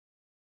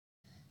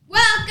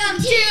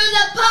Welcome to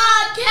the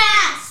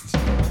podcast!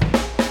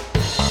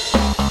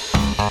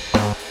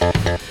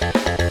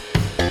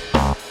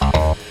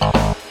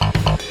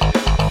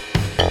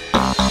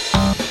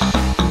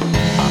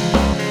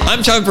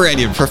 I'm John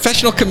Brandian,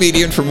 professional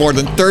comedian for more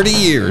than 30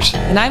 years.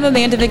 And I'm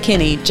Amanda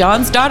McKinney,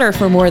 John's daughter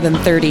for more than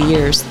 30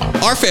 years.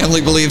 Our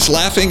family believes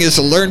laughing is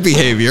a learned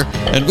behavior,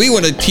 and we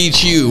want to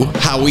teach you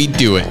how we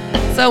do it.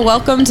 So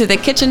welcome to the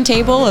kitchen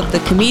table of the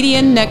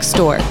comedian next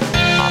door.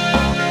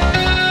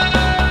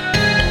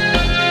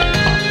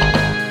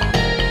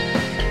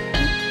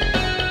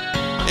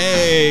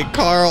 Hey,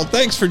 Carl,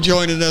 thanks for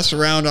joining us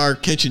around our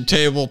kitchen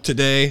table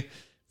today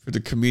for the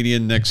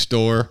comedian next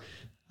door.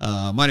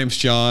 My name's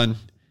John.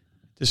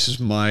 This is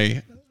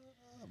my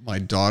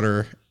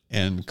daughter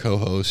and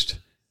co-host.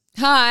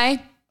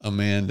 Hi.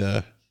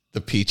 Amanda,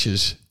 the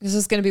Peaches. This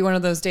is going to be one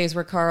of those days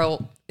where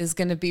Carl is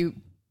going to be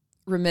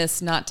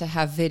remiss not to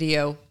have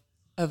video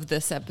of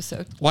this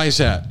episode. Why is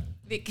that?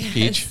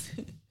 Because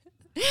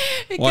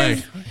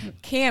Why?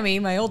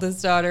 Cammie, my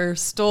oldest daughter,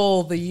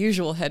 stole the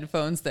usual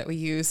headphones that we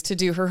use to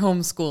do her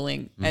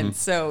homeschooling. Mm-hmm. And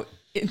so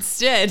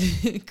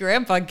instead,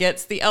 Grandpa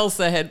gets the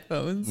Elsa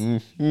headphones.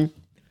 Mm-hmm.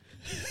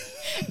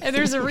 And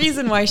there's a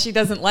reason why she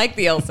doesn't like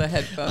the Elsa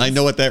headphones. I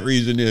know what that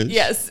reason is.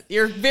 Yes,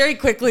 you're very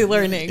quickly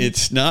learning.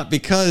 It's not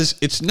because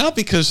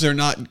they're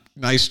not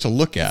nice to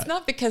look at. It's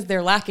not because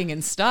they're lacking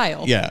in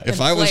style. Yeah,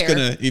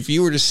 if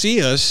you were to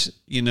see us,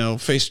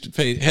 face to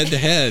face, head to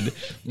head,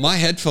 my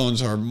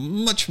headphones are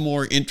much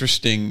more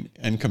interesting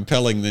and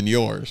compelling than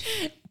yours.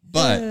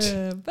 But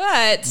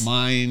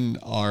mine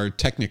are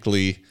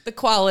technically the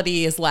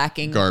quality is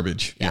lacking.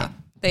 Garbage. Yeah.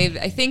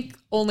 I think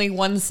only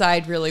one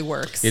side really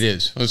works. It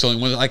is. It's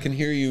only one. I can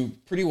hear you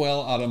pretty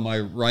well out of my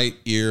right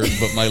ear,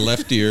 but my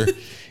left ear,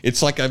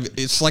 it's like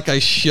I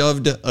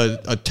shoved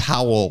a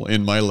towel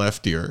in my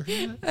left ear.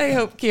 I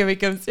hope Cammie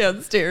comes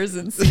downstairs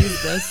and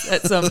sees this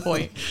at some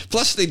point.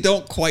 Plus, they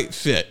don't quite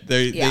fit.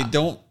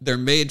 They're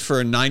made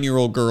for a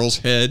 9-year-old girl's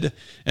head,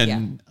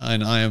 and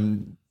I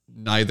am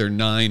neither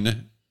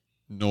 9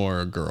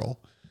 nor a girl,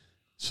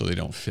 so they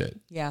don't fit.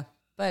 Yeah,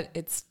 but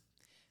it's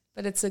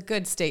a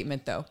good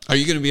statement, though. Are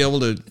you going to be able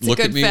to look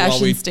at me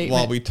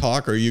while we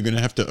talk, or are you going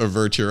to have to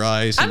avert your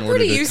eyes in order to concentrate?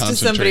 I'm pretty used to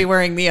somebody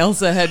wearing the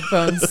Elsa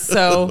headphones,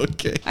 so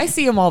okay. I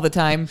see them all the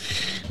time.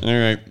 All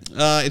right.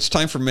 It's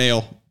time for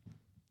mail.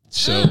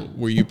 So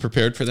were you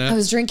prepared for that? I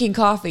was drinking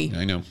coffee.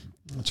 I know.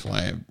 That's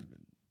why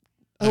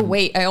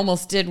wait. I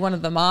almost did one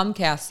of the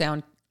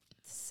Momcast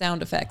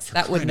sound effects.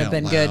 That wouldn't have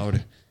been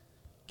good.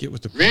 Get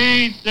with the...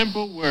 Read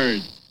simple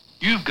words.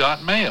 You've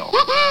got mail.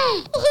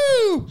 Woohoo!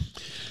 Woohoo!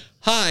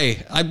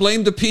 Hi, I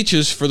blame the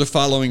Peaches for the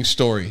following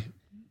story.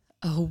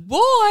 Oh,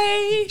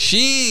 boy.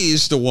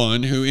 She's the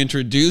one who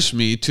introduced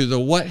me to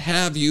the What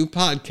Have You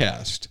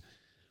podcast.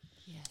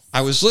 Yes. I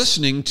was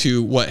listening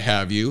to What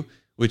Have You,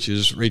 which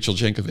is Rachel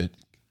Jenkovic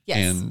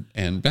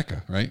and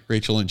Becca, right?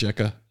 Rachel and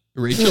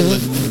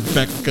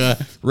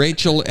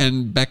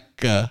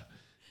Becca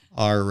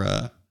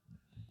are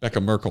Becca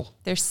Merkel.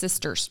 They're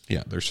sisters.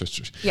 Yeah, they're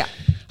sisters. Yeah.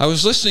 I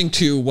was listening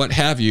to What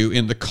Have You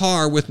in the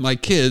car with my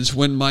kids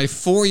when my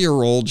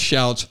 4-year-old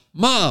shouts,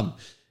 "Mom,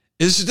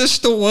 is this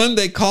the one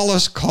they call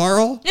us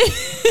Carl?"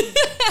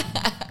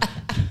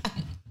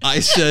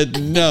 I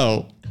said,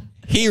 "No."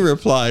 He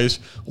replies,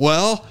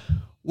 "Well,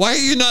 why are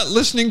you not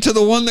listening to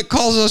the one that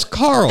calls us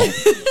Carl?"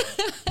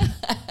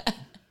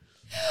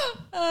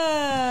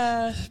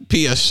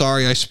 P.S.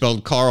 Sorry I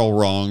spelled Carl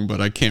wrong,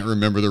 but I can't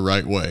remember the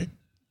right way.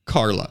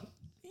 Carla.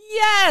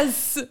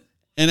 Yes.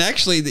 And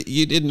actually,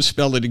 you didn't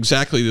spell it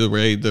exactly the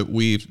way that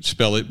we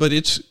spell it, but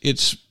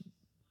it's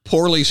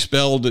poorly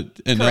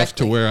spelled enough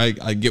to where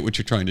I get what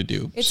you're trying to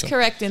do. It's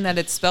correct in that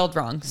it's spelled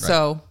wrong. Right.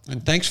 So,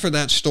 and thanks for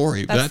that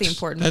story. That's the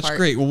important part. That's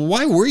great. Well,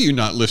 why were you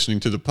not listening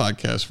to the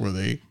podcast where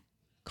they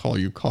call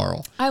you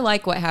Carl? I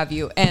like What Have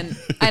You, and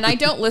I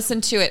don't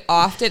listen to it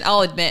often.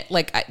 I'll admit,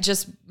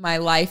 just my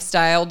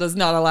lifestyle does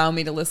not allow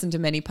me to listen to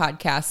many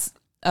podcasts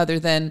other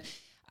than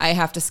I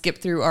have to skip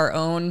through our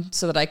own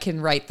so that I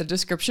can write the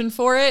description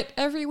for it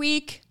every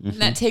week. Mm-hmm.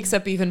 And that takes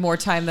up even more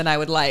time than I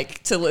would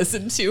like to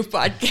listen to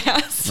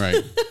podcasts.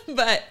 Right.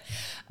 But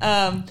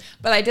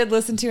I did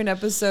listen to an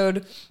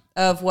episode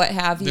of What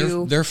Have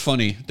You. They're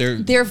funny.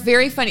 They're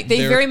very funny.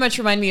 They very much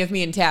remind me of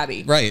me and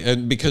Tabby. Right.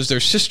 And because they're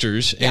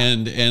sisters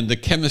and the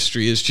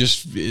chemistry is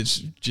just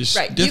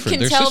right. different. You can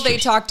they're tell sisters. They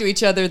talk to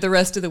each other the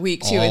rest of the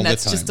week too. All and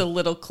that's the time. just a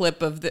little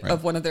clip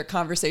of one of their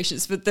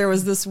conversations. But there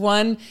was this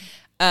one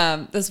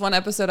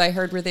episode I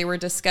heard where they were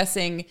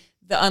discussing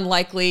the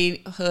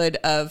unlikelihood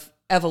of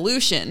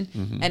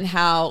evolution and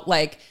how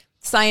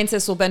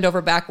scientists will bend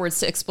over backwards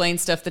to explain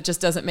stuff that just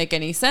doesn't make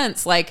any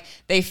sense. Like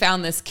they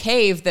found this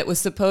cave that was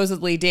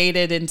supposedly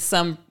dated in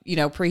some,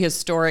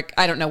 prehistoric,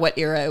 I don't know what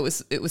era it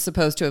was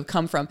supposed to have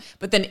come from.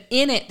 But then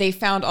in it, they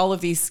found all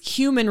of these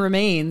human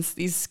remains,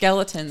 these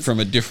skeletons.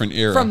 From a different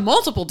era. From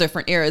multiple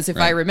different eras, if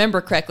I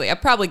remember correctly. I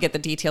probably get the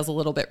details a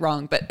little bit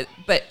wrong,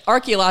 but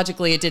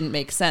archaeologically it didn't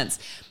make sense.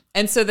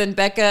 And so then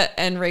Becca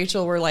and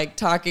Rachel were like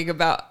talking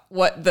about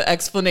what the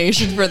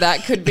explanation for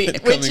that could be,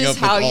 which is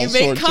how you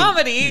make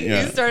comedy.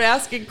 You start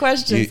asking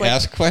questions. You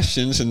ask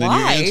questions and then you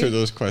answer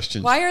those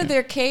questions. Why are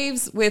there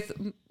caves with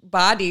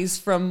bodies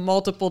from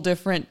multiple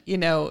different,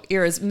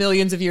 eras,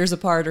 millions of years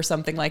apart or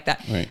something like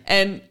that? Right.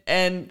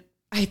 And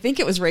I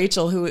think it was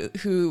Rachel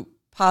who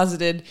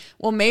posited,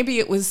 well, maybe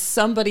it was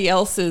somebody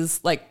else's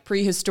like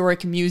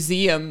prehistoric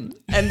museum.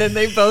 And then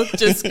they both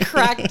just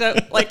cracked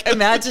up, like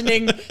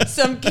imagining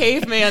some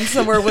caveman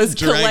somewhere was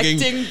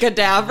collecting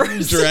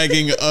cadavers.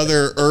 Dragging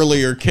other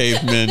earlier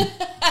cavemen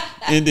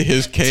into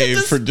his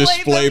cave for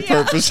display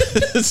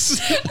purposes.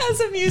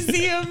 As a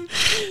museum.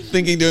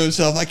 Thinking to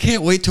himself, I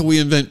can't wait till we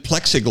invent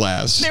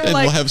plexiglass and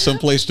we'll have some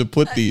place to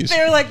put these.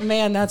 They were like,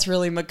 man, that's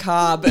really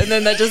macabre. And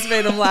then that just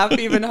made them laugh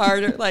even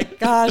harder. Like,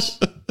 gosh,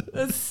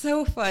 that's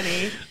so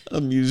funny.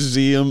 A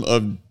museum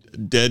of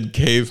dead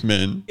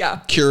cavemen.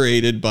 Yeah.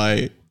 Curated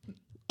by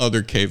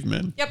other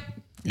cavemen. Yep.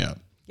 Yeah.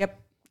 Yep.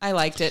 I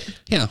liked it.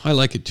 Yeah, I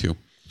like it too.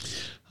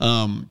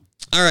 All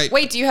right.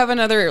 Wait, do you have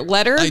another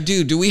letter? I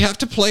do. Do we have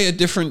to play a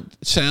different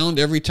sound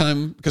every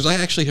time? Because I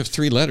actually have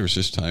 3 letters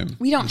this time.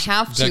 We don't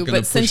have to,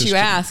 but since you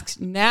asked,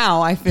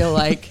 now I feel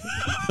like.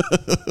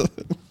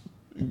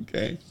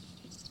 Okay.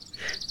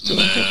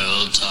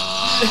 Mail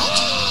time.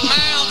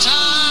 Mail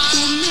time.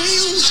 The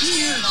mail's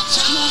here.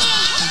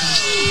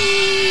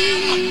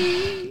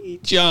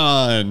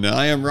 John,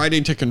 I am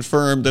writing to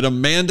confirm that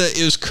Amanda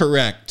is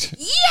correct.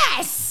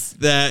 Yes!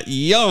 That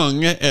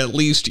young, at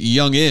least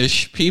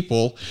youngish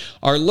people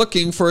are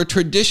looking for a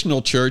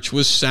traditional church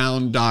with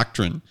sound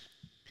doctrine.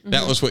 Mm-hmm.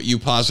 That was what you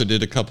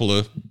posited a couple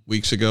of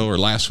weeks ago or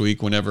last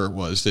week, whenever it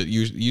was, that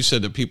you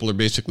said that people are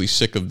basically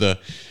sick of the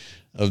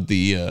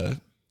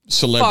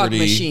celebrity fog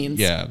machines.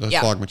 Yeah, the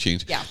fog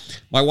machines. Yeah.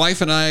 My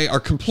wife and I are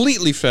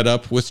completely fed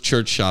up with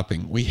church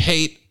shopping. We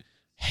hate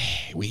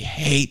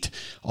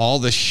all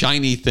the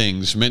shiny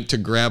things meant to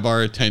grab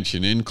our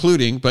attention,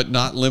 including, but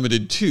not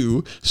limited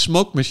to,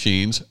 smoke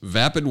machines,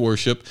 vapid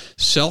worship,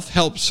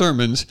 self-help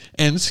sermons,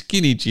 and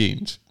skinny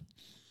jeans.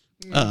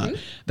 Mm-hmm.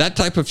 That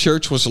type of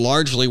church was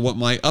largely what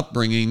my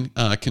upbringing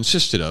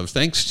consisted of.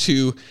 Thanks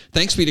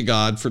be to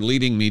God for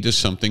leading me to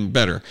something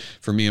better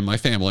for me and my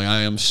family. I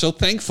am so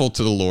thankful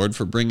to the Lord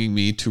for bringing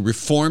me to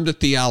Reformed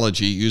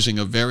theology using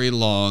a very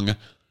long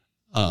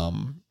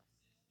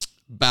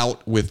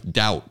bout with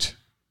doubt.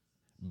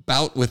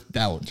 Bout with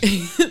Doubt.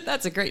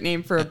 That's a great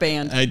name for a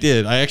band. I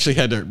did. I actually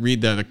had to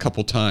read that a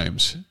couple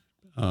times.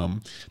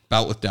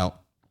 Bout with Doubt.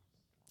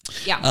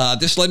 Yeah.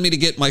 This led me to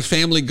get my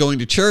family going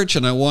to church,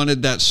 and I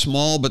wanted that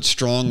small but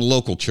strong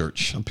local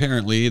church.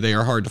 Apparently, they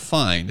are hard to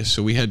find,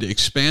 so we had to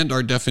expand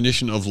our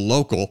definition of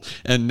local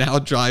and now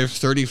drive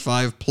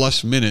 35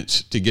 plus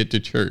minutes to get to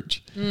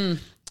church.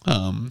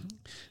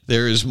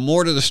 There is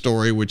more to the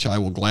story, which I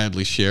will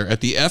gladly share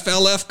at the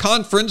FLF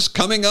conference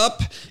coming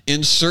up.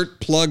 Insert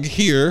plug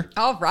here.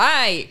 All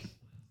right.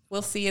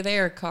 We'll see you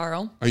there,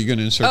 Carl. Are you going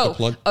to insert the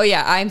plug? Oh,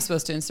 yeah. I'm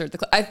supposed to insert the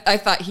plug. I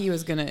thought he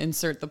was going to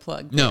insert the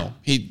plug. No,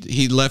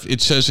 he left.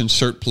 It says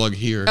insert plug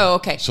here. Oh,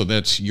 okay. So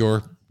that's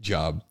your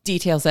job.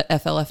 Details at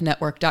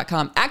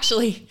flfnetwork.com.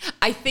 Actually,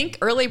 I think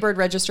early bird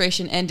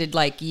registration ended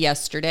like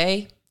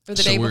yesterday. Or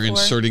the day before. So we're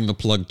inserting the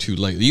plug too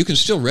late. You can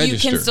still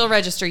register. You can still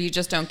register. You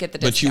just don't get the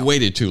discount. But you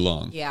waited too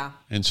long. Yeah.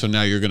 And so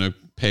now you're going to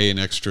pay an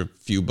extra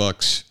few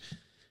bucks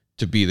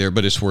to be there,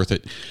 but it's worth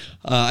it.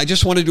 I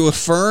just wanted to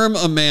affirm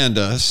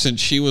Amanda,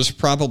 since she was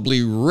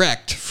probably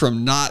wrecked from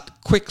you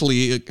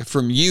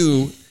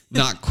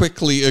not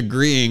quickly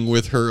agreeing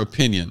with her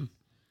opinion.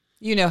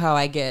 You know how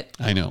I get.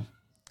 I know.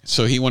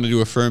 So he wanted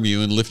to affirm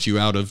you and lift you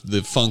out of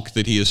the funk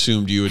that he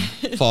assumed you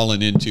had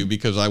fallen into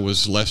because I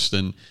was less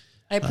than...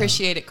 I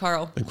appreciate it,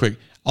 Carl. Quick.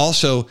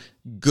 Also,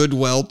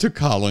 Goodwell to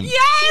Colin.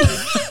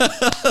 Yes!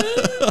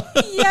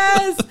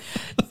 Yes!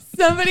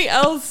 Somebody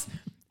else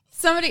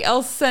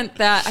sent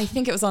that. I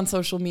think it was on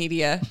social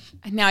media.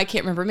 Now I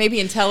can't remember. Maybe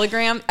in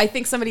Telegram. I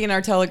think somebody in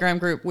our Telegram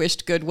group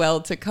wished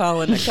Goodwell to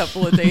Colin a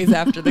couple of days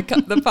after the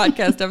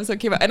podcast episode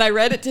came out. And I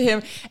read it to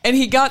him, and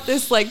he got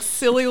this like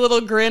silly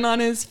little grin on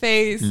his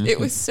face. Mm-hmm. It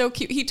was so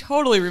cute. He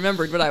totally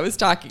remembered what I was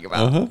talking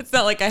about. Uh-huh. It's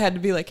not like I had to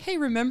be like, hey,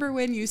 remember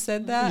when you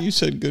said that? You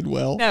said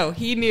Goodwell. No,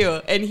 he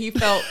knew, and he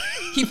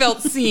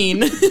felt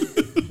seen.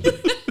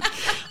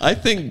 I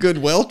think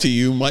Goodwell to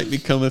you might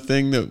become a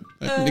thing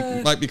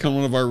that might become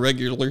one of our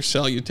regular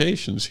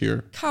salutations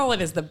here.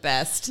 Colin is the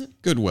best.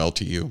 Goodwell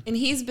to you. And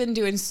he's been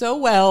doing so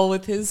well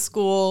with his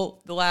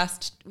school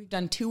we've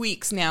done 2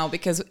 weeks now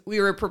because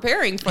we were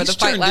preparing for the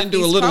Fight Laugh Feast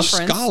into a little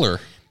conference. Scholar.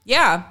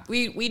 Yeah,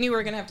 we knew we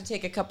were going to have to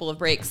take a couple of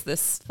breaks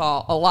this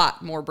fall, a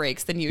lot more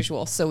breaks than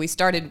usual. So we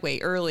started way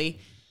early,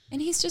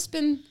 and he's just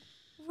been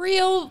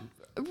real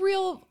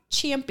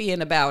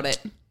champion about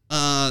it.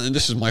 And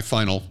this is my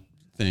final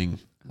thing.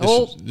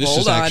 This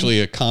is on. Actually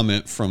a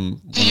comment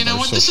from Hey, you know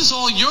what? This is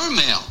all your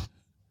mail.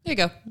 There you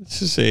go.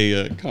 This is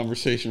a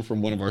conversation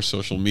from one of our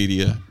social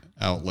media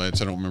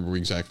outlets. I don't remember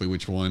exactly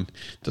which one.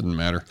 Doesn't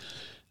matter.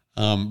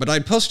 But I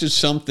posted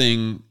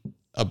something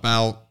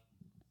about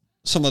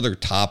some other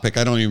topic.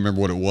 I don't even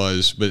remember what it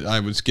was, but I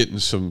was getting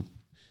some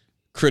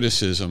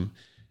criticism,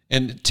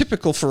 and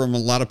typical for a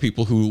lot of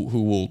people who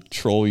will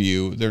troll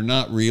you. They're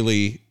not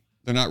really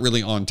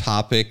on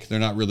topic. They're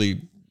not really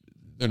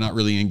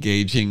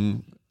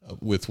engaging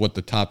with what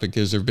the topic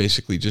is. They're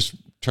basically just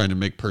trying to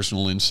make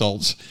personal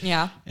insults.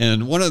 Yeah.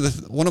 And one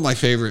of my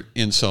favorite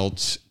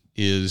insults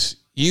is,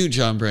 you,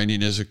 John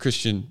Branyan, as a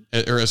Christian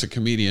or as a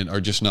comedian,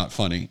 are just not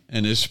funny.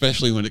 And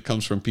especially when it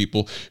comes from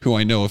people who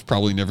I know have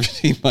probably never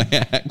seen my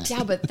act.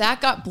 Yeah, but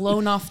that got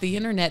blown off the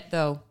internet,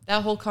 though.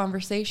 That whole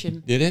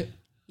conversation. Did it?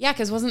 Yeah,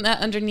 because wasn't that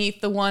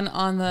underneath the one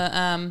on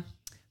the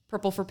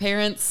Purple for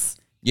Parents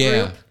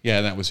Yeah. group?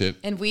 Yeah, that was it.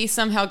 And we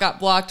somehow got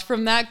blocked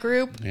from that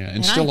group. Yeah,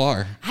 and still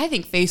are. I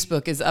think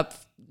Facebook is up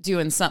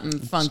doing something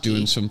funky.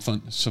 It's doing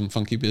some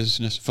funky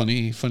business,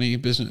 funny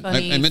business.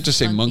 Funny, I meant to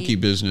say funky. monkey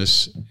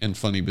business and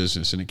funny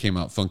business, and it came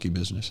out funky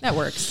business. That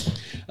works.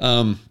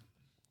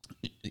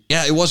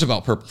 Yeah, it was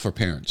about Purple for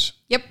Parents.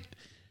 Yep.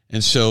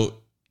 And so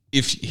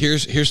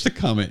here's the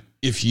comment.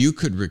 If you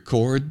could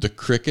record the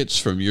crickets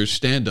from your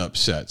stand-up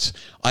sets,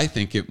 I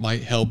think it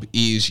might help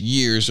ease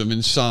years of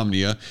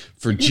insomnia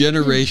for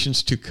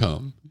generations to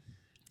come.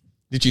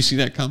 Did you see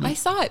that comment? I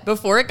saw it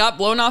before it got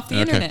blown off the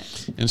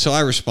internet. And so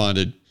I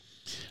responded,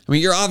 I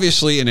mean, you're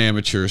obviously an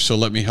amateur, so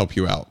let me help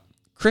you out.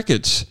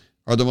 Crickets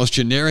are the most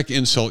generic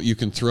insult you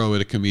can throw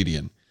at a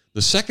comedian.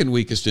 The second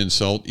weakest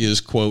insult is,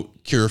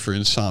 quote, cure for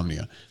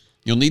insomnia.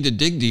 You'll need to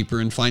dig deeper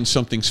and find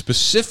something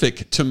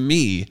specific to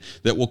me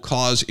that will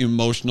cause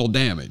emotional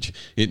damage.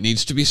 It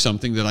needs to be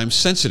something that I'm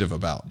sensitive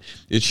about.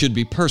 It should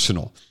be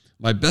personal.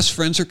 My best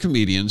friends are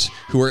comedians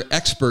who are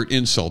expert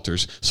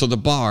insulters, so the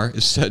bar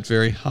is set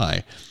very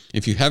high.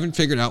 If you haven't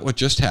figured out what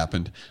just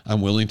happened,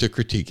 I'm willing to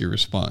critique your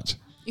response.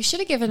 You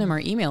should have given him our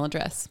email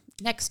address.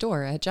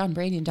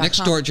 nextdoor@johnbranian.com.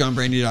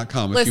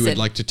 Nextdoor@johnbranian.com if you would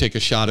like to take a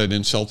shot at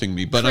insulting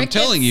me. But Crickets.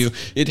 I'm telling you,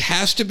 it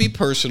has to be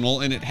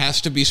personal and it has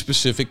to be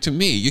specific to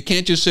me. You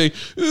can't just say,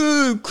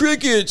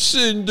 crickets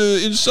and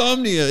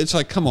insomnia. It's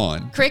like, come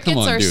on. Crickets come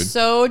on, are dude.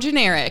 so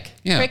generic.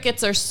 Yeah.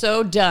 Crickets are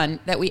so done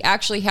that we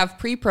actually have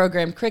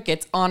pre-programmed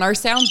crickets on our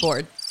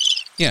soundboard.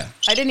 Yeah,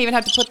 I didn't even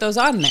have to put those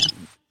on there.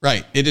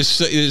 right. It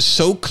is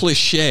so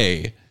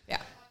cliche Yeah.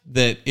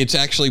 that it's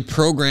actually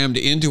programmed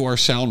into our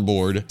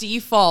soundboard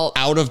Default.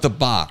 out of the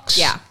box.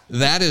 Yeah.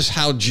 That is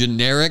how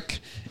generic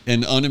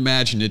and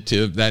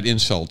unimaginative that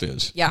insult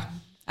is. Yeah,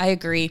 I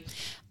agree.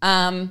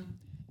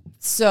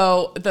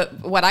 So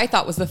what I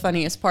thought was the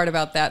funniest part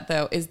about that,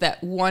 though, is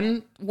that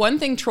one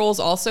thing trolls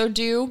also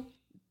do,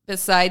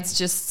 besides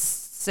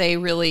just say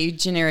really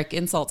generic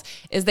insults,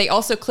 is they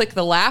also click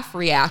the laugh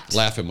react.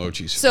 Laugh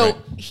emojis. So right.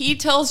 he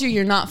tells you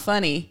you're not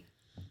funny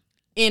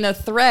in a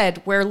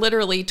thread where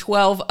literally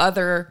 12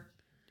 other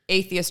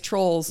atheist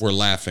trolls We're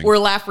laughing. were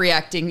laugh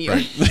reacting you,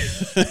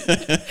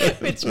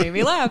 which made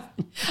me laugh.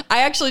 I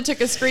actually took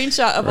a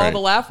screenshot of all Right. the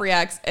laugh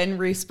reacts and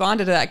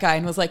responded to that guy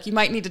and was like, you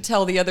might need to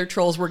tell the other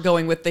trolls we're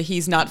going with the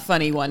he's not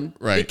funny one.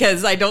 Right.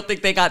 Because I don't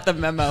think they got the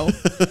memo.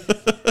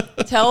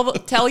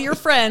 Tell your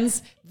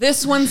friends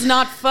this one's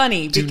not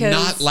funny Do because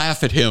not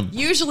laugh at him.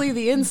 usually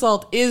the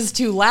insult is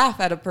to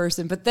laugh at a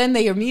person, but then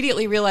they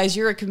immediately realize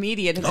you're a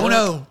comedian. And Oh, they're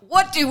no. like,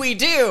 what do we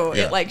do?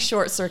 Yeah. It like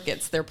short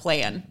circuits their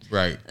plan.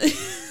 Right.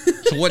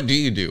 So what do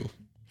you do?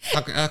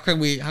 How can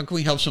we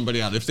help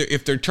somebody out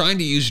if they're trying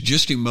to use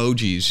just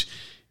emojis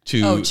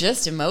to? Oh,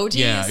 just emojis?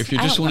 Yeah, if you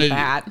I just don't wanted-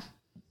 want that.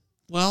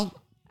 Well,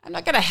 I'm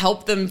not going to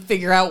help them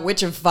figure out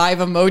which of 5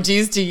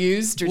 emojis to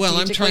use strategically. well,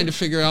 I'm trying to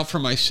figure out for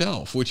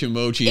myself which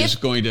emoji is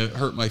going to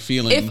hurt my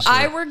feelings. If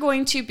I were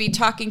going to be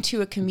talking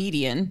to a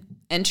comedian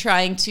and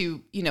trying to,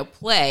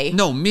 play.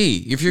 no, me.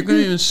 If you're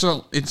going to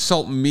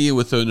insult me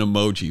with an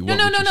emoji, what would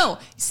you say? No.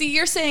 See,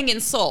 you're saying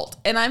insult,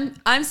 and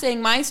I'm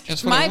saying my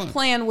That's what I want.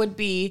 plan would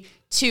be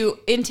to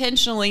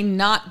intentionally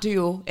not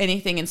do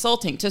anything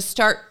insulting, to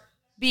start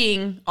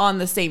being on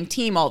the same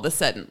team all of a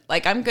sudden.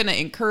 Like, I'm going to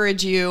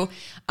encourage you.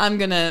 I'm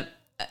gonna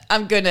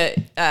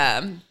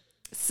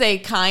say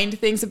kind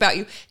things about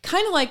you.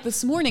 Kind of like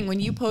this morning when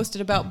you posted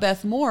about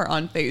Beth Moore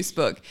on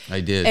Facebook. I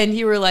did. And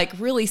you were like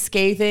really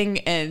scathing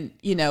and,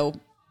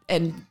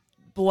 and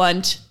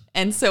blunt.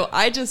 And so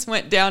I just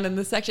went down in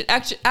the section.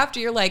 Actually, after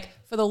you're like,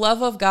 for the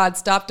love of God,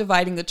 stop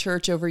dividing the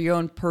church over your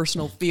own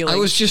personal feelings. I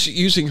was just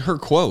using her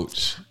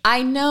quotes.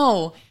 I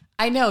know.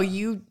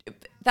 You.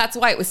 That's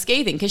why it was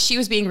scathing, because she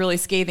was being really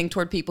scathing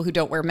toward people who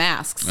don't wear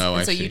masks. Oh,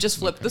 and I so see. you just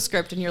flipped the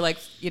script and you're like,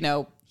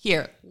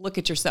 here, look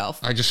at yourself.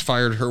 I just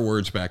fired her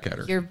words back at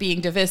her. You're being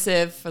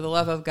divisive. For the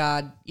love of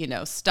God,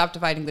 stop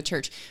dividing the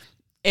church.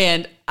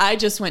 And I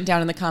just went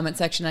down in the comment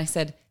section. I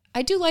said,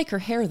 I do like her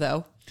hair,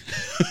 though.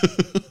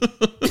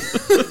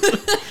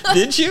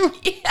 Did you?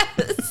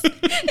 Yes,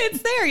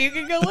 it's there. You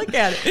can go look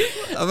at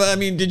it. I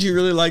mean, did you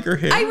really like her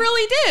hair? I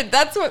really did.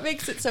 That's what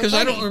makes it so funny. Because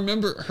I don't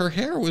remember, her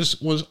hair was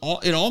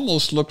it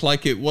almost looked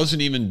like it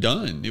wasn't even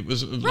done. It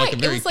was Right, like a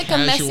very it was like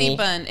casual, a messy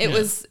bun.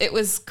 It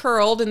was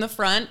curled in the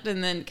front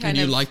and then kind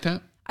of. And you like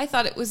that? I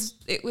thought it was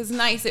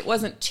nice. It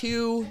wasn't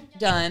too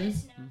done.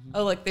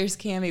 Oh, look, there's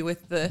Cammie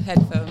with the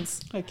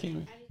headphones. I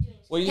can't.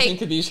 What do you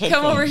think of these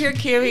headphones? Come over here,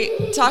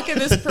 Kimmy. Talk in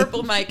this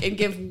purple mic and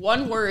give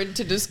one word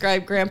to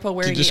describe Grandpa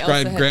wearing the Elsa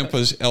describe headphones.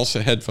 Grandpa's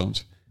Elsa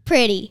headphones.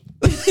 Pretty.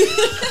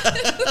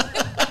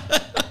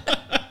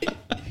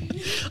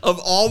 Of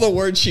all the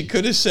words she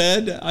could have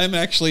said, I'm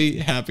actually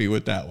happy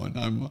with that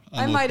one.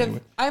 I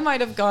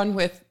might have gone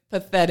with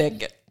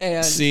pathetic.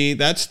 And see,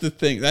 that's the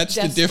thing. That's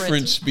desperate. the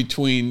difference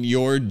between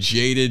your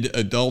jaded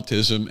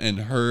adultism and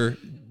her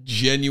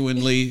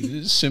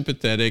genuinely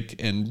sympathetic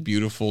and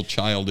beautiful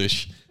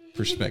childish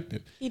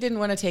perspective. He didn't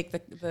want to take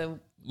the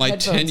My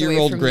headphones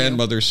 10-year-old away from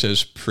grandmother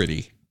says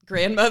pretty.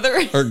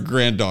 Grandmother? Or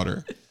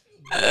granddaughter.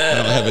 I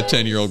don't have a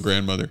 10-year-old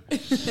grandmother.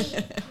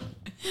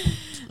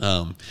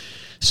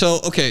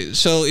 So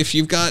if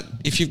you've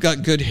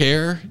got good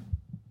hair,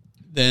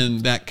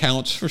 then that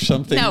counts for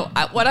something. No,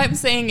 what I'm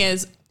saying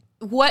is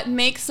what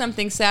makes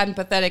something sad and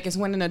pathetic is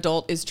when an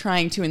adult is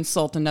trying to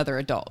insult another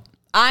adult.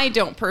 I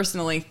don't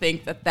personally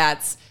think I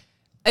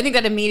think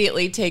that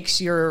immediately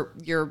takes your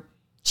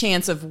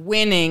chance of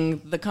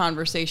winning the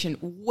conversation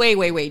way,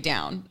 way, way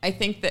down. I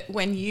think that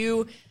when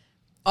you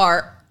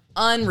are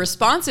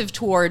unresponsive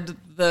toward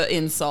the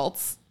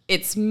insults,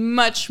 it's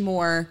much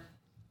more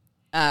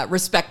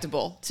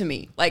respectable to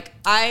me. Like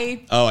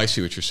I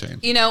see what you're saying.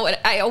 You know,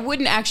 I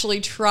wouldn't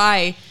actually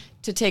try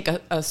to take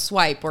a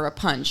swipe or a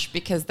punch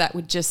because that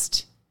would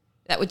just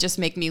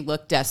make me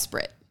look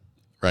desperate.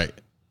 Right.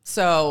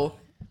 So,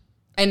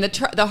 and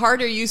the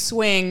harder you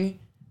swing,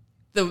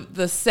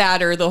 the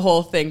sadder the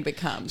whole thing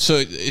becomes.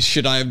 So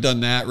should I have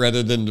done that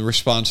rather than the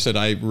response that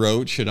I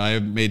wrote? Should I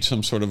have made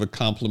some sort of a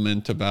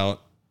compliment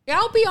about? Yeah,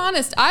 I'll be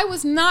honest. I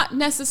was not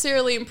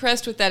necessarily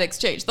impressed with that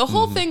exchange. The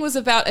whole thing was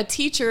about a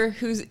teacher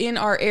who's in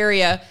our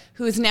area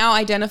who is now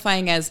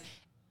identifying as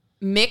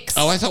mixed.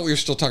 Oh, I thought we were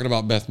still talking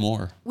about Beth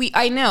Moore.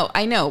 I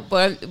know,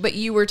 but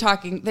you were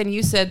talking. Then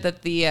you said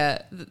that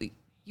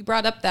you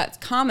brought up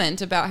that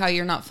comment about how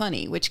you're not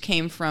funny, which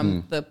came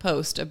from the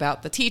post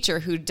about the teacher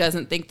who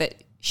doesn't think that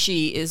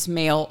she is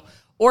male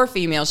or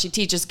female. She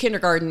teaches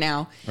kindergarten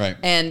now, right?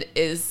 And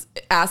is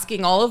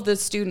asking all of the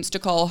students to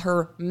call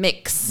her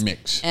Mix,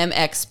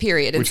 MX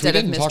period, which instead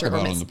we didn't of talk Mr. about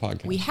or on Miss. the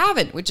podcast. We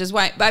haven't, which is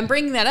why I'm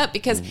bringing that up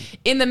because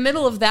in the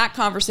middle of that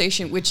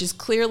conversation, which is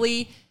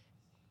clearly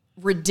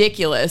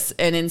ridiculous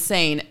and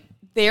insane,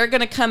 they're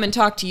going to come and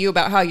talk to you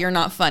about how you're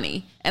not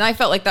funny. And I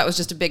felt like that was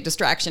just a big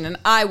distraction. And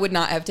I would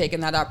not have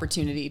taken that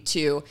opportunity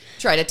to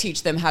try to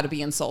teach them how to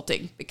be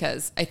insulting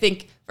because I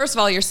think, first of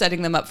all, you're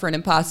setting them up for an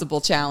impossible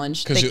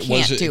challenge. They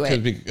can't do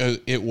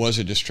it. It was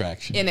a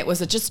distraction. And it was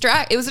a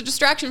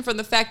distraction from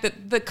the fact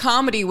that the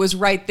comedy was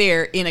right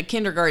there in a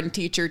kindergarten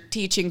teacher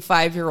teaching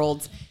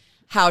 5-year-olds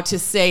how to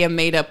say a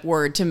made up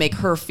word to make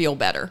her feel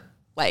better.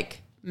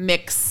 Like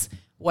mix,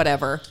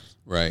 whatever.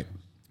 Right.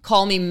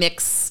 Call me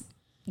Mix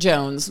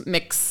Jones,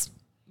 Mix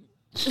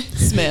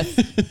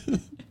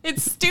Smith.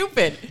 It's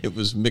stupid. It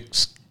was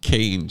Mix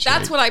Cange.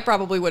 That's what I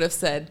probably would have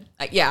said.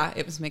 Yeah,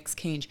 it was Mix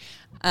Cange.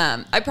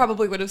 I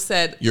probably would have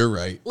said, you're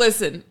right.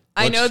 Listen,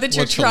 I know that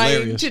you're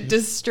trying to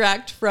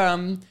distract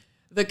from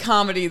the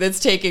comedy that's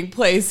taking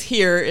place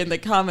here in the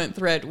comment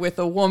thread with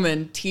a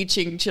woman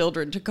teaching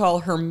children to call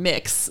her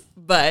Mix,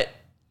 but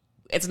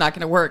it's not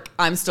going to work.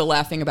 I'm still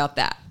laughing about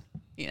that,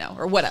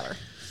 or whatever.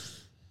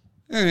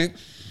 All right.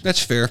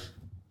 That's fair.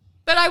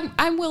 But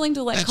I'm willing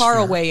to let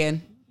Carl weigh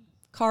in.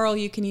 Carl,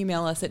 you can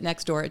email us at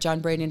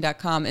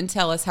nextdoor@johnbradian.com and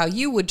tell us how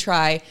you would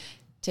try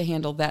to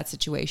handle that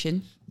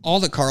situation. All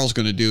that Carl's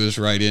going to do is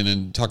write in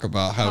and talk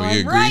about how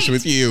he agrees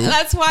with you.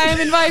 That's why I'm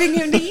inviting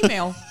him to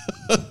email.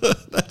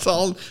 That's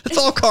all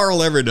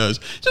Carl ever does.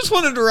 Just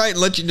wanted to write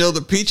and let you know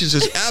that Peaches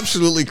is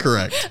absolutely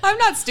correct. I'm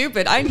not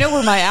stupid. I know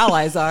where my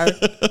allies are.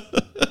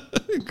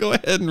 Go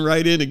ahead and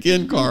write in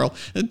again, Carl,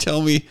 and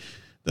tell me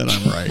that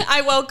I'm right.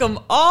 I welcome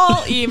all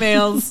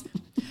emails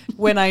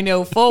when I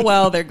know full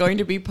well they're going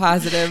to be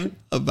positive.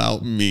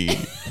 About me.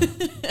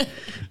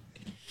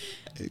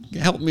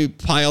 Help me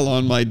pile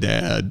on my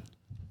dad.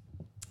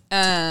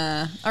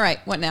 All right,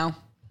 what now?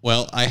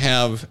 Well, I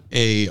have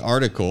a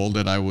article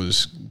that I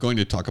was going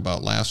to talk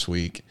about last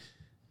week.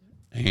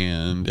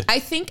 And I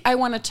think I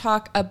want to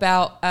talk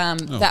about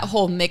that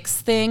whole mix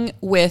thing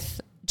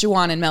with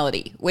Juwan and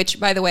Melody, which,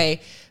 by the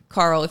way,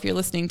 Carl, if you're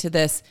listening to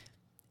this,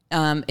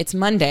 it's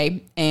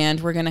Monday, and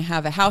we're going to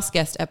have a house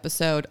guest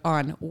episode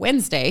on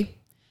Wednesday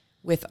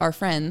with our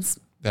friends.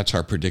 That's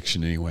our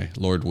prediction anyway,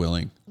 Lord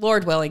willing.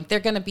 Lord willing. They're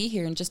going to be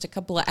here in just a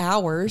couple of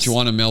hours.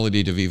 Juwan and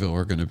Melody DeVivo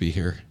are going to be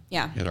here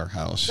at our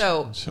house.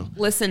 So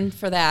listen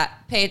for that.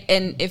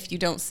 And if you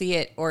don't see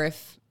it, or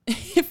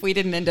if we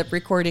didn't end up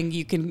recording,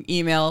 you can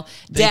email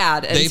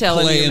Dad and tell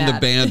him you're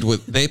mad.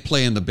 They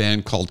play in the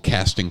band called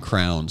Casting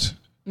Crowns.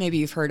 Maybe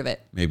you've heard of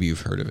it.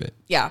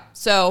 Yeah.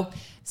 So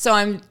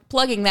I'm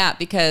plugging that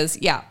because,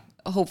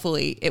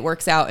 hopefully it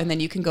works out. And then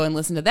you can go and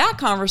listen to that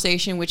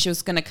conversation, which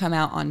is going to come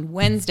out on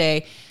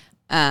Wednesday.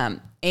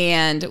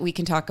 And we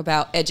can talk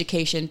about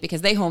education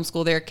because they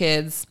homeschool their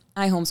kids.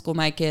 I homeschool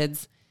my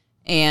kids.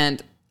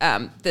 And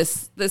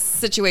this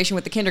situation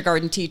with the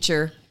kindergarten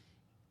teacher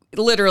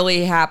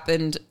literally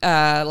happened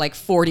like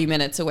 40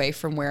 minutes away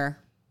from where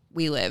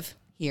we live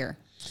here.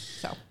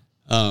 So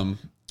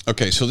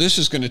Okay, so this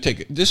is going to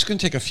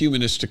take a few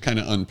minutes to kind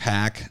of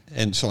unpack,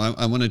 and so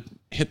I want to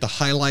hit the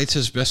highlights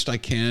as best I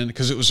can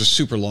because it was a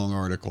super long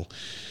article.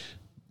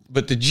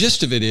 But the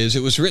gist of it is,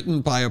 it was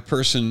written by a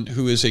person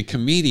who is a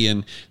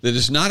comedian that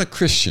is not a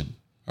Christian.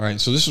 All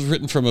right, so this was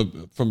written from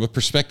a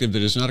perspective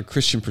that is not a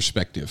Christian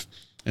perspective,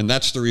 and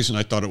that's the reason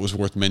I thought it was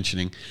worth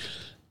mentioning.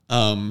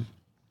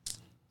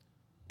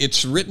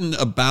 It's written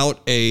about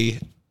a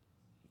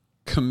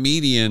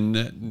comedian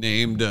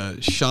named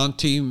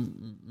Shanti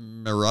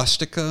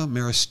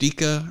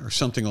Marastika or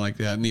something like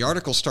that. And the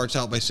article starts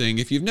out by saying,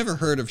 if you've never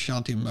heard of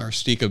Shanti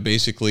Marastika,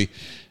 basically,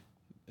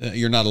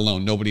 you're not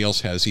alone. Nobody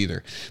else has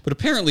either. But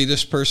apparently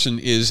this person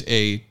is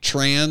a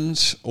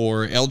trans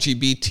or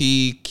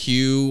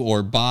LGBTQ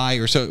or bi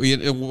or so,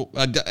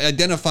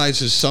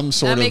 identifies as some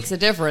sort of... That makes a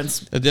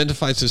difference.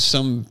 Identifies as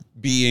some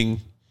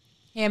being...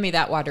 Hand me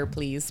that water,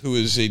 please. Who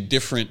is a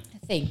different...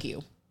 Thank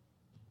you.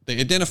 They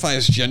identify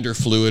as gender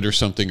fluid or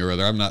something or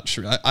other. I'm not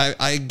sure.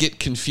 I get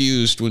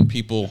confused when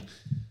people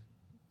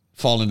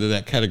fall into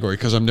that category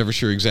because I'm never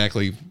sure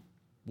exactly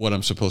what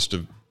I'm supposed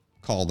to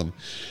call them.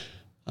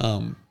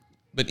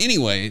 But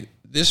anyway,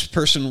 this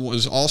person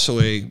was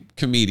also a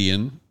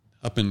comedian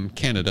up in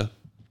Canada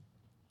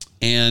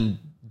and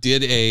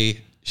did a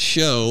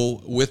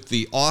show with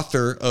the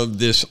author of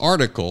this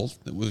article,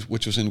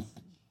 which was in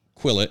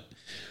Quillette.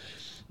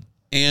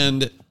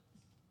 And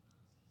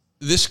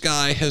this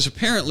guy has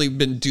apparently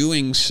been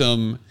doing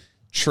some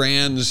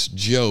trans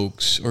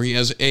jokes, or he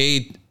has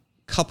a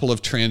couple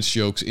of trans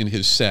jokes in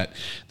his set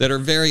that are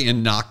very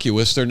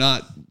innocuous. They're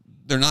not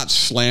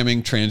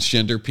slamming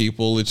transgender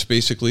people. It's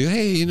basically,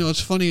 hey,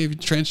 it's funny if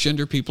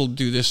transgender people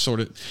do this sort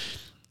of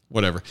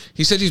whatever.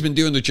 He said he's been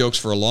doing the jokes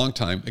for a long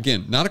time.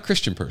 Again, not a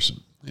Christian person,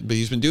 but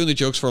he's been doing the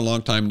jokes for a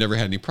long time, never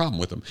had any problem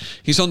with them.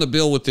 He's on the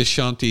bill with this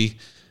Shanti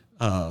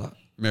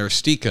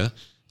Marastika,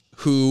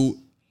 who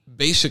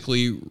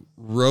basically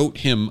wrote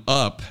him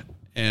up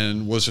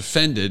and was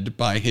offended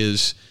by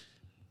his,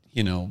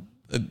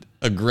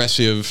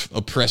 aggressive,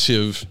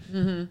 oppressive,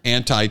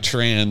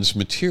 anti-trans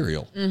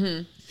material.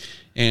 Mm-hmm.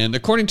 And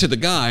according to the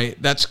guy,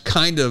 that's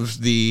kind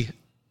of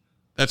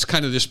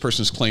this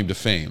person's claim to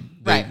fame.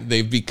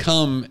 They've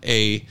become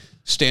a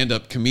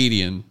stand-up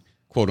comedian,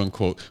 quote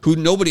unquote, who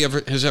nobody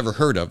has ever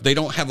heard of. They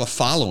don't have a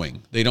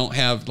following. They don't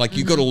have,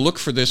 you go to look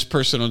for this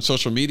person on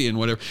social media and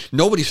whatever.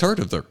 Nobody's heard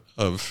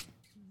of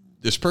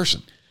this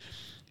person.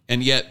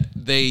 And yet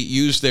they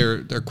use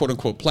their quote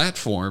unquote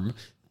platform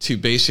to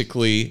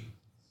basically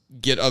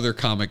get other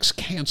comics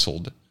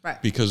canceled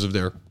because of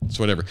their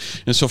whatever.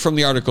 And so from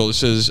the article, it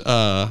says,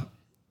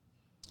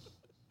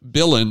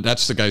 Billin,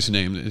 that's the guy's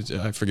name,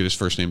 I forget his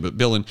first name, but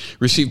Billin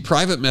received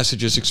private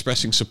messages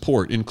expressing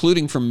support,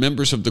 including from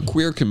members of the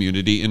queer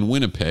community in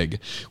Winnipeg,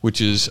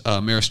 which is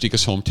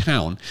Marastika's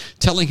hometown,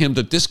 telling him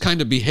that this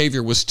kind of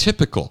behavior was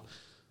typical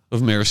of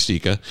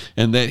Marastika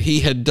and that he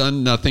had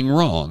done nothing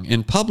wrong.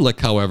 In public,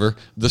 however,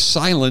 the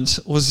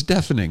silence was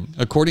deafening.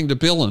 According to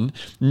Billin,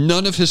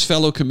 none of his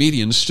fellow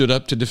comedians stood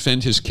up to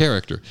defend his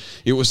character.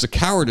 It was the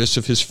cowardice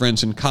of his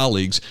friends and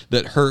colleagues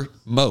that hurt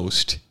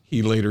most,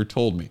 he later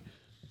told me.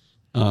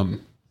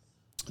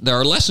 There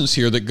are lessons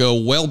here that go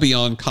well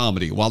beyond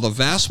comedy. While the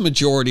vast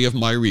majority of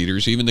my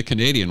readers, even the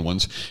Canadian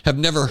ones, have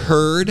never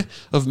heard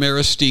of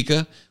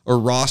Marastika or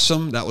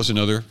Rossum, that was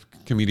another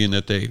comedian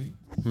that they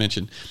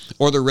mentioned,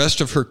 or the rest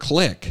of her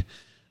clique,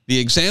 the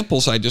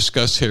examples I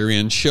discussed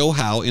herein show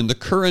how, in the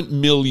current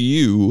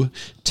milieu,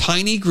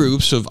 tiny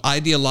groups of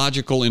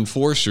ideological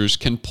enforcers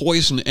can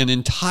poison an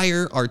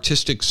entire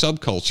artistic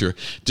subculture,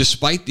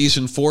 despite these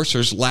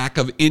enforcers' lack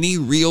of any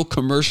real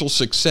commercial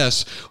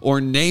success or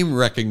name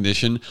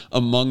recognition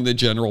among the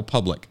general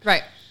public.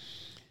 Right.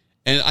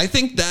 And I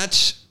think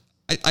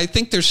I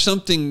think there's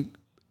something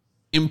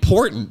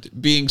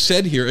important being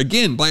said here,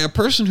 again, by a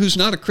person who's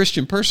not a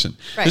Christian person.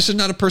 Right. This is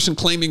not a person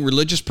claiming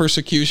religious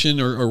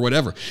persecution or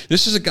whatever.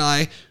 This is a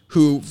guy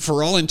who,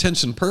 for all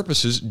intents and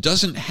purposes,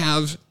 doesn't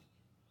have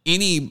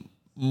any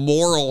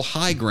moral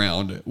high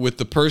ground with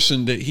the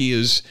person that he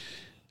is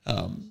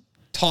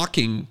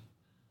talking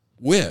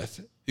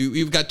with.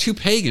 You've got two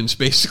pagans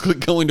basically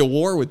going to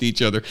war with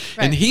each other.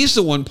 Right. And he's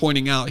the one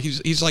pointing out,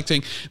 he's like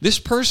saying, this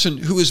person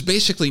who is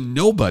basically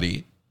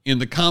nobody in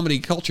the comedy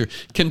culture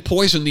can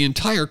poison the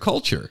entire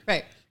culture.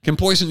 Right. Can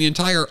poison the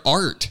entire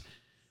art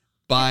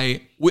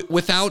by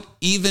without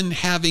even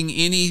having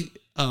any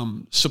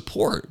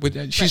support.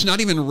 She's not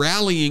even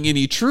rallying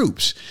any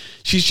troops.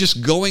 She's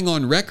just going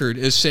on record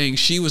as saying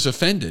she was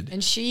offended.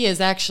 And she is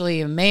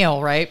actually a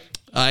male, right?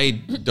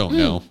 I don't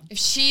know. If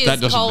she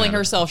is calling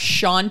herself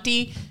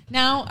Shanti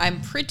now,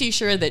 I'm pretty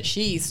sure that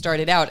she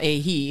started out a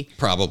he.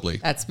 Probably.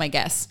 That's my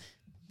guess.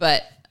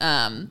 But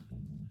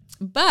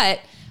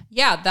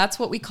yeah, that's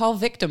what we call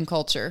victim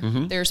culture.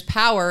 Mm-hmm. There's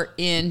power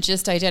in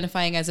just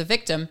identifying as a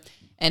victim.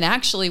 And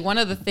actually, one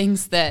of the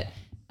things that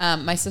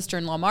my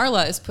sister-in-law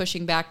Marla is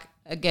pushing back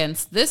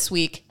against this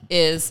week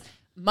is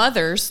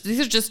mothers. These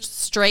are just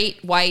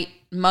straight white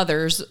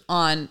mothers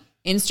on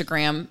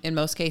Instagram in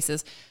most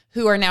cases,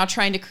 who are now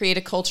trying to create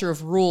a culture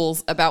of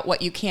rules about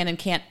what you can and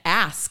can't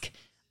ask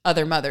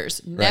other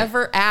mothers.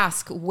 Never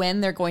ask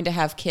when they're going to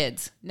have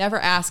kids. Never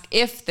ask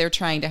if they're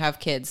trying to have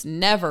kids.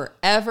 Never,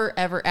 ever,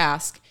 ever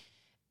ask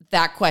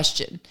that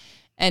question.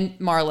 And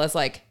Marla's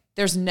like,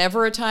 there's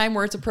never a time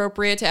where it's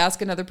appropriate to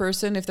ask another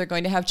person if they're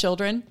going to have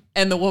children.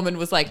 And the woman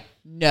was like,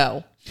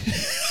 no,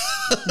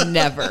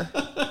 never.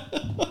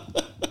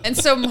 And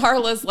so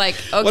Marla's like,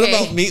 okay. What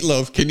about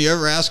meatloaf? Can you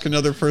ever ask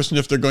another person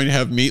if they're going to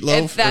have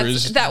meatloaf? That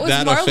was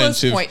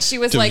Marla's point. She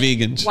was like,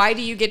 vegans? Why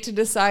do you get to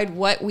decide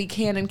what we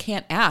can and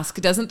can't ask?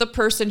 Doesn't the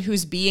person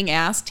who's being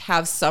asked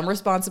have some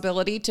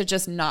responsibility to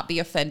just not be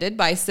offended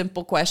by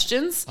simple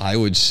questions? I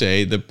would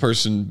say the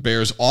person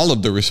bears all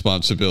of the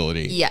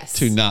responsibility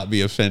to not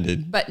be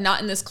offended. But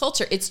not in this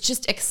culture. It's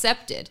just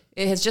accepted.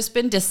 It has just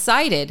been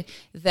decided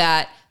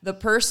that the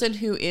person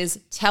who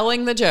is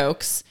telling the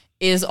jokes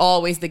is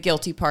always the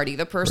guilty party.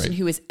 The person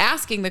who is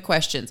asking the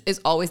questions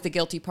is always the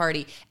guilty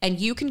party. And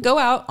you can go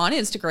out on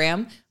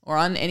Instagram or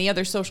on any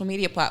other social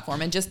media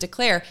platform and just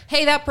declare,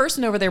 hey, that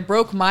person over there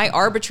broke my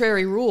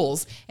arbitrary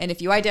rules. And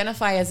if you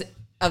identify as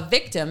a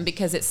victim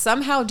because it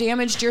somehow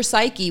damaged your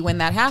psyche when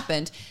that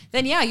happened,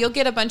 then yeah, you'll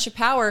get a bunch of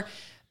power.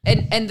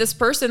 And this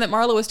person that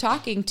Marla was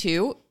talking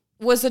to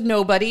was a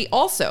nobody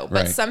also.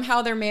 But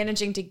somehow they're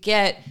managing to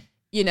get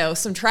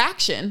some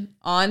traction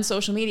on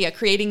social media,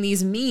 creating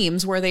these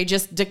memes where they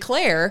just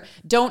declare,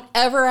 don't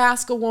ever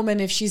ask a woman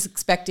if she's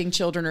expecting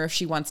children or if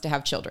she wants to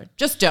have children.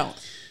 Just don't.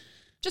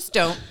 Just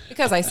don't,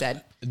 because I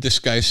said. This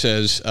guy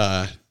says,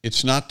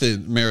 it's not the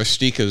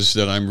Maristikas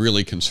that I'm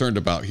really concerned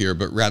about here,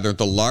 but rather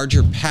the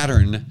larger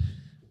pattern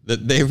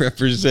that they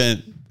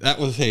represent. That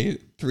was a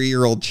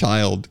 3-year-old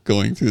child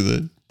going through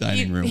the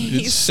dining room.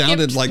 It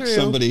sounded like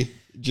somebody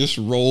just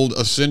rolled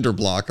a cinder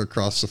block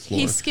across the floor.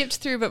 He skipped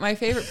through, but my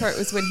favorite part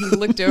was when he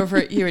looked over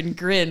at you and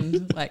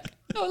grinned like,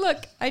 oh,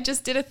 look, I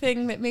just did a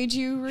thing that made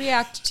you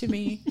react to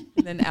me.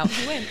 And then out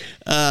he went.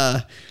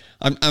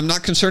 I'm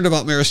not concerned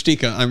about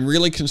Maristika. I'm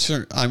really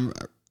concerned.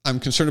 I'm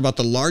concerned about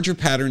the larger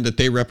pattern that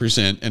they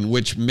represent and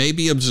which may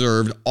be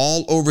observed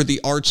all over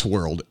the arts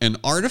world, an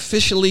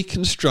artificially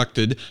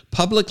constructed,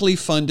 publicly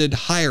funded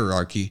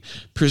hierarchy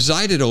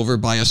presided over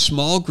by a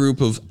small group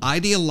of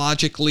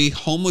ideologically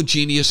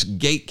homogeneous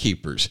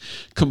gatekeepers,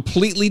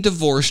 completely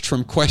divorced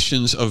from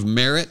questions of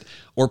merit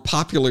or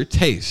popular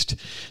taste.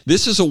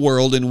 This is a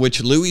world in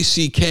which Louis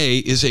C.K.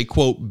 is a,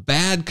 quote,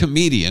 bad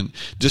comedian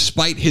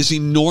despite his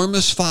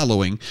enormous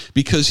following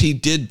because he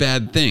did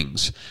bad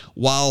things,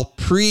 while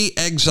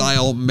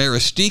pre-exile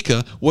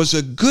Maristika was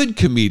a good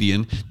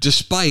comedian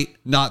despite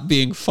not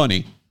being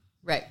funny.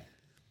 Right.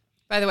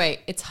 By the way,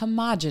 it's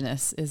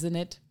homogenous, isn't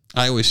it?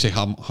 I always say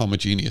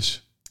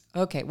homogeneous.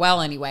 Okay, well,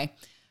 anyway.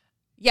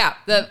 Yeah,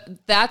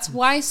 that's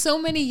why so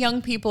many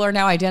young people are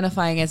now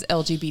identifying as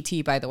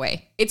LGBT, by the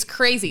way. It's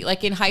crazy.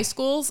 Like in high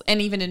schools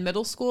and even in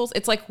middle schools,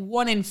 it's like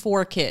 1 in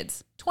 4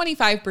 kids,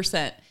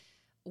 25%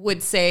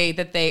 would say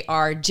that they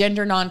are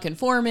gender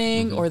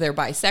nonconforming or they're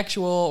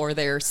bisexual or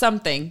they're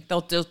something.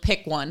 They'll just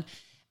pick one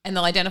and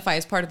they'll identify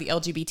as part of the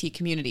LGBT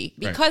community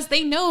because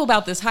they know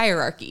about this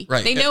hierarchy.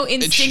 Right. They know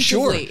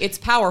instinctively it's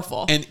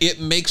powerful. And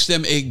it makes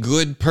them a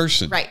good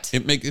person. Right.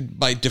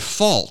 By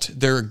default,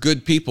 they're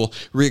good people,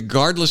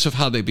 regardless of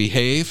how they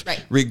behave,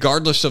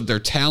 regardless of their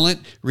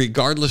talent,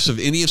 regardless of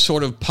any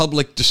sort of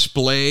public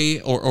display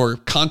or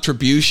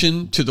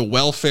contribution to the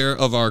welfare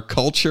of our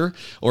culture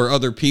or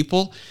other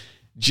people.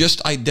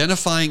 Just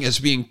identifying as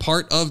being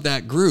part of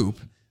that group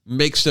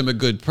makes them a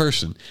good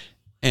person.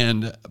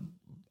 And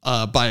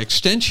by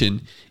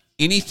extension,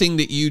 anything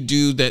that you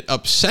do that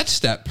upsets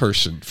that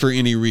person for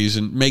any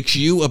reason makes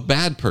you a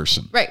bad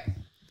person. Right.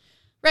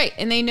 Right.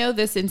 And they know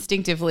this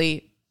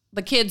instinctively.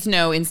 The kids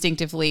know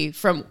instinctively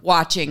from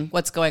watching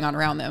what's going on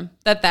around them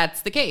that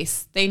that's the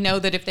case. They know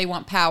that if they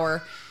want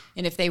power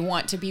and if they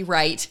want to be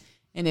right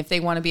and if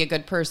they want to be a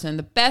good person,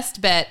 the best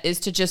bet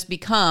is to just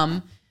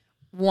become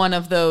one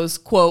of those,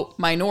 quote,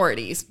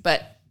 minorities.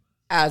 But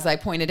as I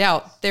pointed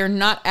out, they're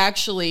not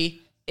actually...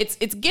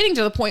 It's getting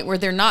to the point where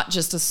they're not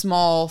just a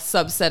small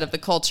subset of the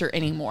culture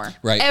anymore.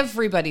 Right.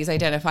 Everybody's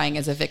identifying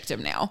as a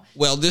victim now.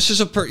 Well, this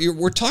is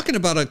we're talking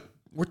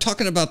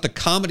about the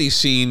comedy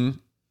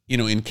scene,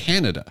 in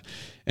Canada,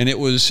 and it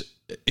was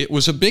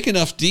a big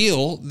enough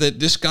deal that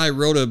this guy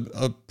wrote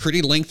a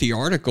pretty lengthy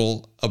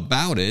article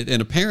about it,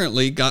 and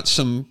apparently got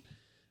some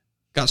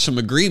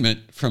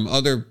agreement from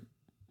other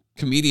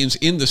comedians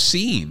in the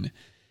scene.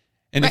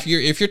 And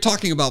if you're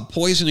talking about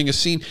poisoning a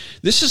scene,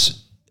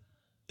 this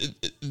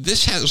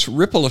has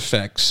ripple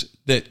effects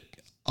that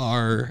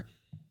are,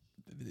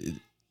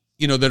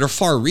 that are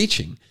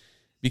far-reaching,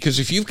 because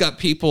if you've got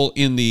people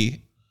in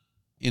the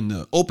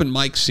open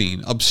mic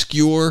scene,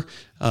 obscure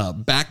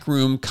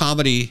backroom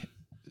comedy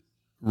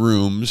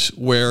rooms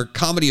where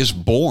comedy is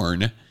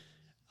born,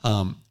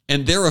 and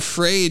they're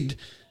afraid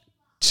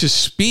to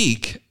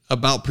speak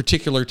about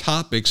particular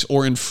topics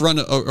or in front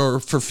of, or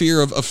for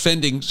fear of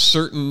offending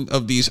certain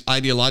of these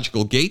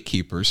ideological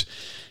gatekeepers,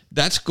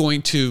 that's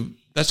going to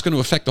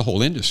affect the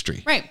whole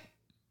industry. Right.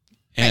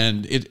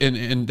 And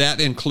and that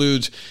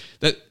includes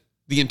that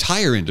the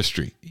entire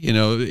industry,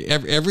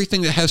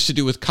 everything that has to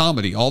do with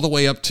comedy, all the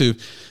way up to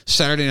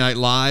Saturday Night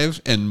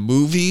Live and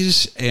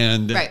movies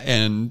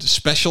and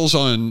specials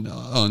on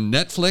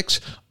Netflix.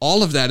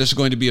 All of that is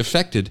going to be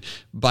affected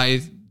by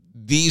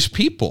these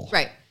people.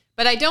 Right.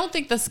 But I don't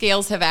think the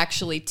scales have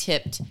actually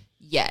tipped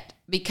yet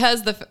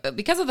because of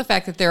the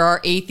fact that there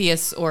are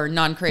atheists or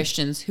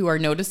non-Christians who are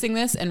noticing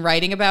this and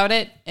writing about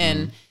it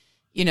and,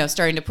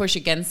 starting to push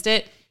against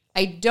it.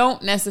 I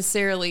don't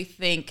necessarily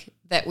think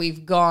that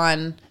we've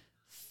gone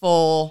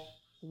full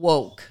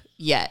woke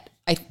yet.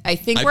 I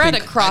think we're at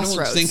a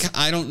crossroads.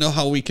 I don't know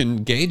how we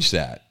can gauge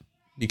that,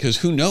 because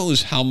who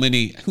knows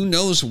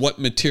what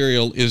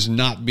material is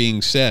not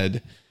being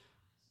said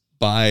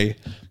by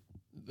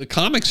the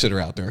comics that are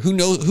out there. Who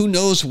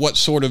knows what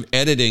sort of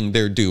editing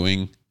they're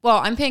doing. Well,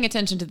 I'm paying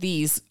attention to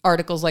these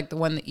articles like the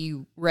one that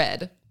you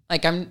read.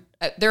 Like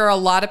there are a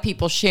lot of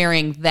people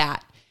sharing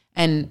that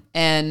and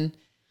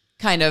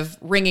kind of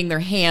wringing their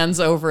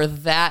hands over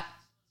that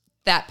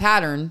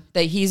pattern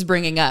that he's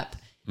bringing up.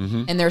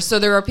 Mm-hmm. And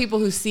there are people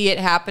who see it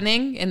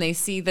happening and they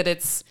see that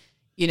it's,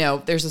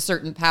 there's a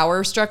certain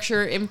power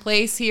structure in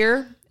place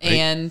here. Right.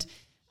 And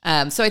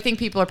so I think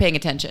people are paying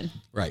attention.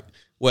 Right.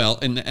 Well,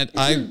 and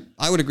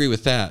I would agree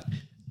with that.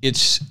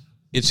 It's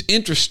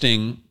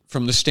interesting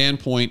from the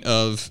standpoint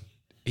of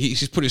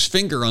he's put his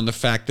finger on the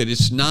fact that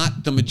it's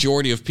not the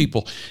majority of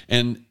people.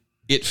 And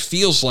it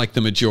feels like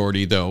the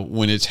majority, though,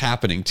 when it's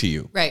happening to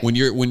you. Right. When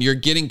you're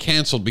getting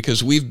canceled,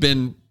 because we've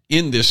been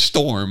in this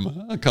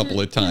storm a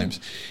couple of times.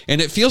 And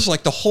it feels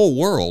like the whole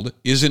world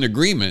is in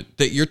agreement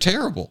that you're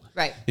terrible.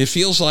 Right. It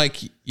feels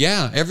like,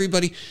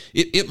 everybody,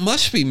 it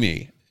must be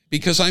me,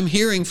 because I'm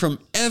hearing from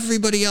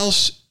everybody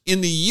else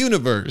in the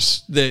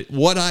universe that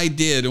what I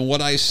did and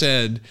what I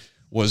said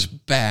was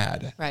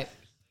bad. Right.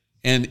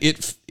 And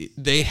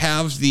they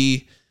have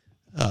the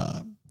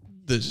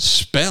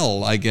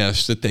spell, I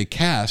guess, that they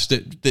cast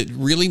that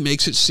really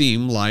makes it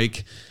seem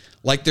like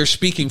they're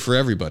speaking for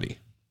everybody.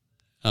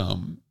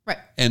 Right.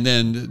 And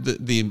then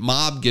the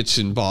mob gets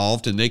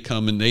involved, and they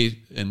come and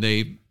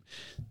they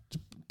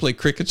play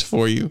crickets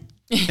for you,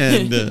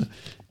 and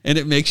and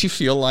it makes you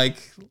feel like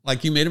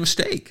you made a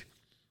mistake.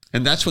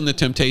 And that's when the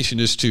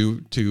temptation is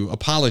to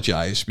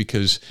apologize,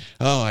 because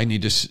I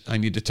need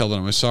to tell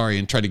them I'm sorry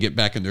and try to get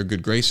back in their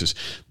good graces.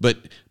 But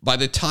by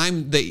the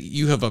time that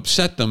you have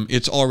upset them,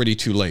 it's already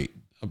too late.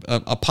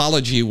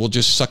 Apology will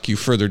just suck you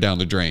further down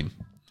the drain.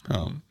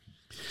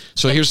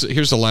 So here's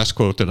the last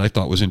quote that I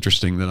thought was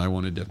interesting that I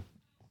wanted to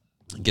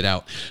get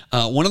out.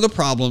 One of the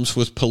problems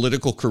with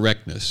political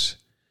correctness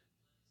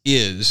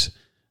is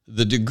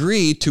the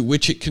degree to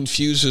which it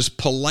confuses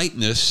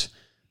politeness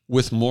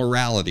with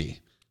morality.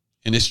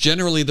 And it's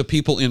generally the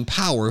people in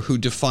power who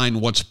define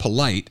what's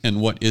polite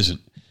and what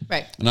isn't.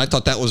 Right. And I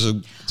thought that was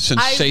a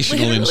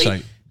sensational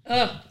insight.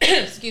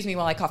 Excuse me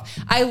while I cough.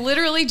 I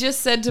literally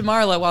just said to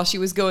Marla while she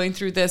was going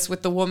through this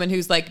with the woman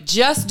who's like,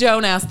 just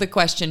don't ask the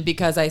question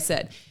because I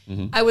said.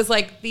 Mm-hmm. I was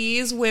like,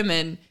 these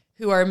women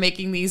who are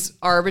making these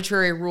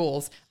arbitrary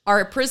rules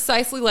are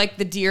precisely like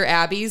the Dear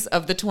Abbeys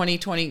of the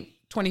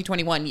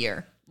 2021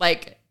 year.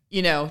 Like,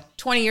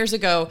 20 years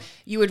ago,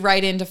 you would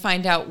write in to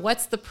find out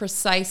what's the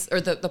precise or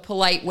the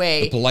polite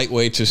way. The polite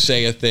way to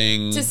say a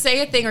thing. To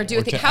say a thing or do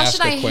a thing. How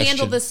should I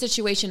handle this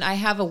situation? I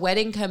have a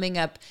wedding coming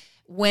up.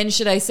 When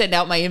should I send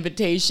out my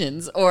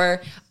invitations?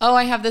 Or,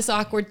 I have this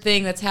awkward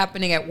thing that's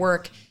happening at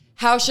work.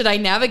 How should I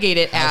navigate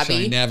it, Abby? How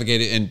should I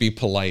navigate it and be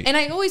polite? And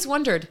I always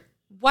wondered,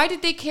 why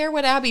did they care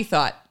what Abby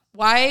thought?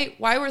 Why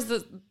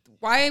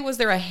was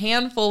there a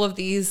handful of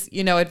these,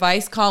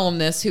 advice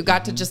columnists who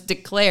got to just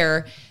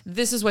declare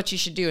this is what you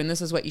should do and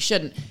this is what you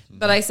shouldn't?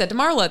 But I said to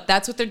Marla,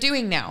 that's what they're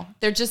doing now.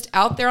 They're just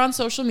out there on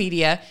social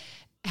media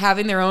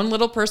having their own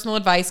little personal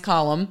advice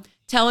column,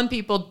 telling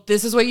people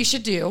this is what you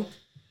should do.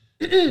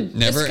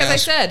 Never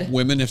ask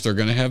women if they're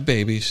going to have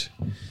babies,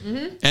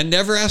 and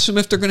never ask them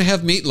if they're going to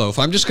have meatloaf.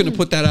 I'm just going to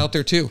put that out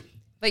there too.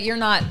 But you're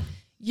not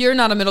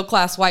a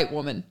middle-class white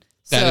woman.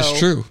 That is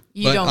true.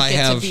 You don't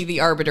get to be the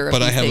arbiter of these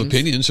things. But I have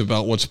opinions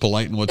about what's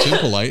polite and what's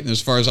impolite. And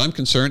as far as I'm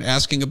concerned,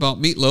 asking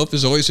about meatloaf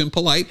is always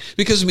impolite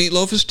because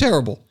meatloaf is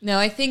terrible. No,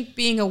 I think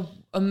being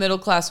a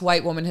middle-class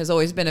white woman has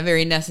always been a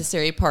very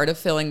necessary part of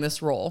filling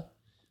this role.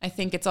 I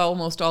think it's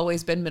almost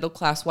always been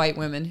middle-class white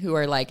women who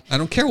are like... I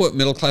don't care what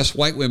middle-class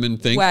white women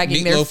think.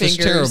 Wagging their meatloaf fingers.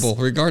 Is terrible,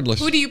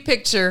 regardless. Who do you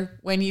picture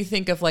when you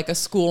think of like a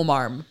school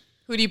marm?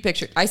 Who do you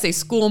picture? I say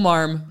school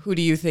marm. Who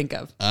do you think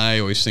of? I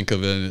always think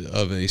of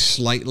a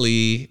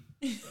slightly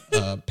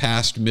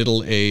past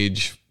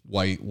middle-age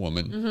white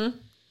woman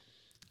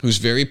who's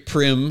very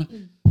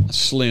prim,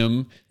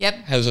 slim,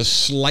 has a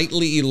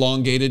slightly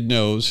elongated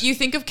nose. You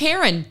think of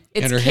Karen.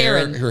 It's and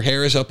Karen. Her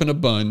hair is up in a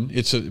bun.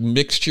 It's a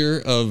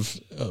mixture of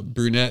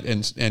brunette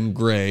and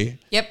gray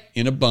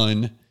in a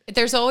bun.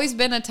 There's always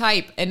been a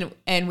type,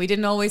 and we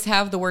didn't always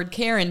have the word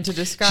Karen to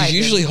describe. She's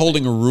usually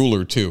holding a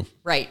ruler, too.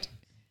 Right,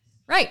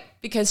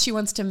 because she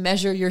wants to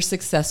measure your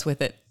success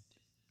with it.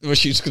 Well,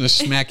 she's going to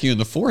smack you in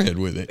the forehead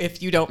with it.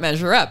 If you don't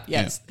measure up,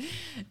 yes.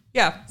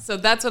 Yeah, so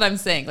that's what I'm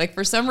saying. Like,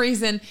 for some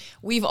reason,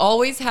 we've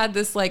always had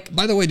this, like...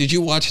 By the way, did you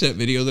watch that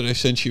video that I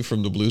sent you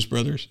from the Blues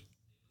Brothers?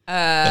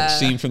 That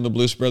scene from the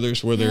Blues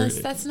Brothers where Yes,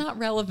 that's not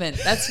relevant.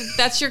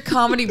 That's your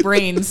comedy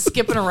brain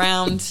skipping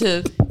around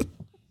to...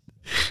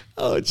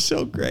 Oh, it's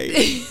so great.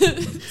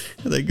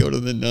 They go to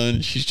the nun,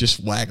 and she's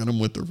just whacking them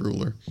with the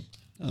ruler.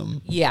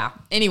 Yeah.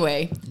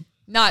 Anyway,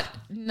 not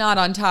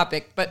on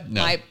topic, but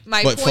No,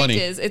 my but point funny.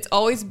 is, it's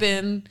always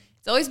been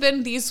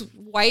these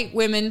white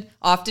women,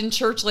 often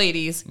church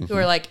ladies, who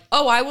are like,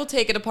 "Oh, I will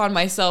take it upon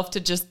myself to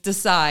just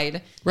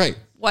decide Right.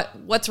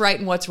 what's right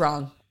and what's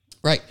wrong."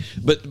 Right.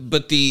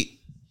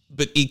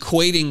 But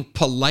equating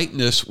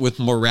politeness with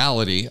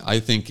morality, I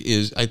think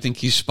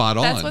he's spot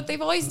on. That's what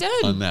they've always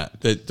done. On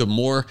that the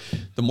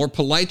more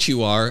polite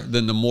you are,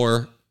 then the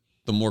more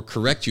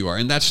correct you are.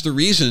 And that's the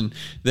reason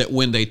that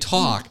when they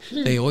talk,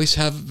 they always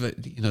have,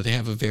 they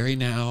have a very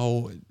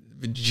now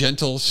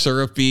gentle,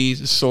 syrupy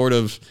sort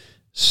of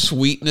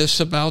sweetness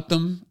about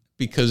them,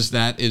 because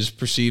that is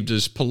perceived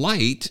as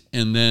polite,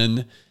 and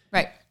then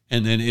Right.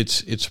 and then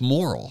it's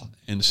moral.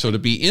 And so to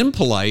be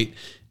impolite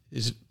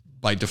is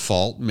by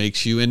default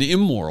makes you an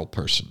immoral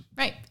person.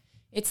 Right.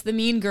 It's the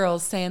mean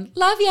girls saying,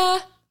 "Love ya,"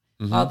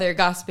 while they're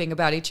gossiping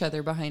about each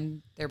other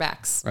behind their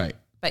backs. Right.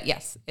 But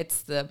yes,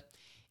 it's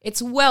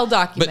well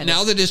documented. But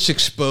now that it's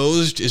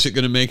exposed, is it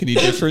going to make any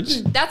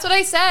difference? That's what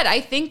I said.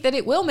 I think that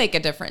it will make a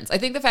difference. I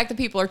think the fact that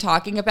people are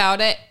talking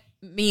about it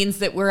means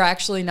that we're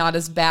actually not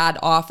as bad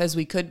off as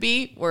we could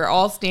be. We're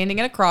all standing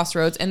at a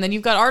crossroads. And then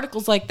you've got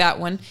articles like that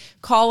one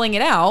calling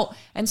it out.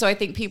 And so I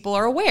think people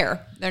are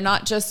aware. They're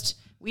not just,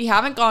 we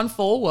haven't gone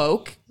full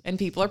woke, and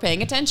people are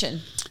paying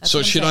attention. That's So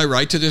what I'm should saying. I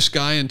write to this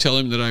guy and tell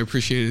him that I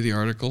appreciated the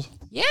article?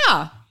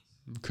 Yeah,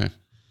 Okay.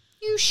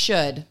 you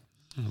should.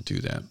 I'll do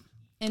that.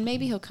 And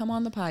maybe he'll come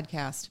on the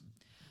podcast.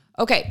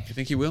 Okay, You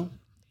think he will?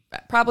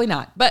 probably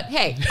not. But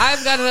hey,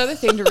 I've got another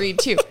thing to read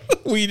too.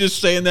 Were you just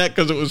saying that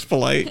because it was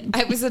polite?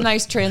 It was a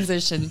nice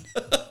transition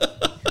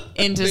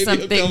into Maybe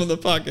something. he'll come in the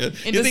pocket.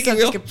 into You think he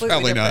something will? completely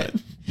Probably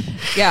different.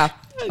 not. Yeah.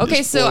 Okay,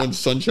 Just so blowing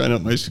sunshine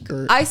up my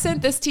skirt. I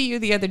sent this to you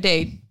the other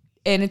day,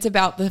 and it's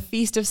about the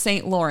Feast of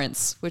St.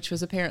 Lawrence, which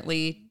was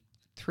apparently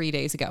 3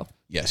 days ago.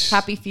 Yes.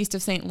 Happy Feast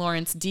of St.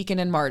 Lawrence, Deacon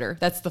and Martyr.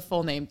 That's the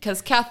full name, because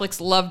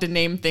Catholics love to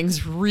name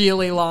things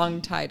really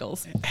long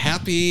titles.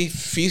 Happy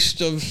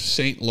Feast of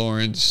St.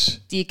 Lawrence,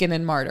 Deacon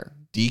and Martyr.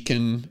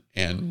 Deacon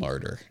and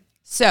Martyr.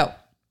 So,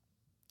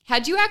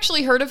 had you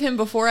actually heard of him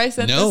before I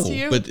sent No, this to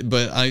you?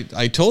 but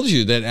I told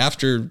you that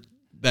after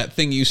that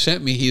thing you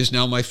sent me, he is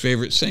now my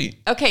favorite saint.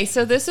 Okay,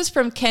 so this is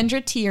from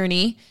Kendra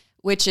Tierney,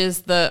 which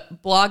is the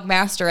blog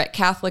master at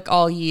Catholic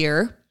All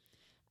Year.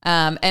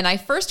 And I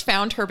first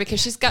found her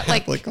because she's got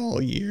Catholic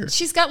all year.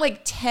 she's got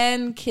like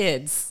 10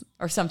 kids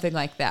or something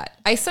like that.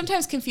 I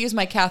sometimes confuse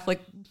my Catholic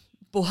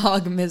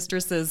blog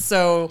mistresses.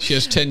 So She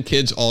has 10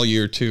 kids all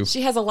year too.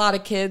 she has a lot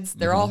of kids.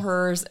 They're all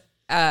hers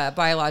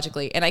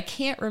biologically. And I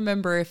can't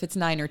remember if it's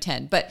 9 or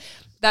 10, but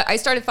that I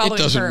started following It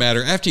doesn't her.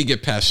 matter. After you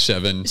get past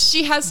 7,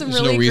 She has some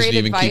there's really no reason great to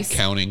even advice. keep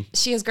counting.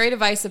 She has great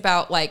advice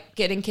about like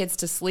getting kids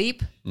to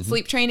sleep,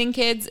 sleep training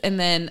kids, and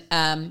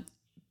then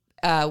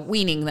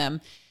weaning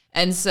them.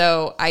 And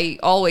so I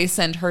always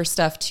send her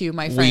stuff to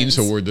my friends. Wean's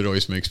a word that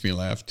always makes me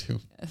laugh too.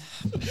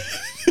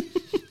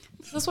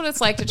 That's what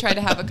it's like to try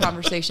to have a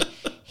conversation.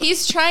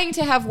 He's trying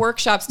to have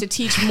workshops to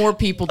teach more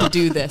people to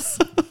do this.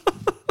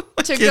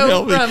 To Can't go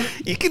help it.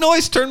 from You can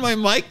always turn my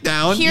mic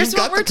down. here's You've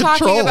got what we're the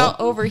talking control. about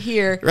over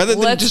here. Rather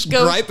than Let's just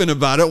go, griping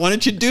about it, why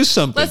don't you do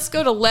something? let's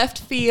go to left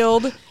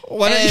field.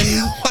 Why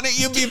and don't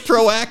you be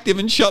proactive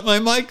and shut my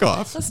mic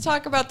off? let's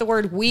talk about the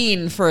word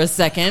wean for a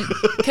second,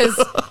 because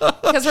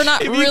we're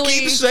not If really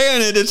you keep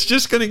saying it, it's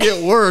just going to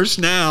get worse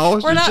now.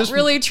 we're not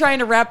really trying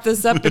to wrap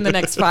this up in the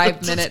next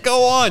 5 minutes. Just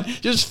go on.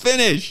 Just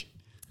finish.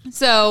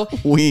 So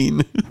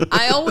Wean.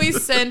 I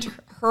always send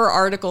her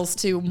articles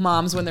to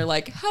moms when they're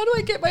like, how do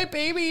I get my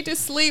baby to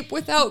sleep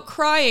without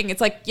crying?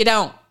 It's like, you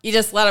don't. You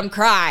just let them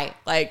cry.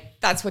 Like,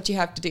 that's what you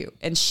have to do.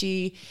 And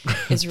she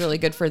is really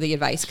good for the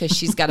advice because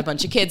she's got a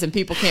bunch of kids and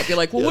people can't be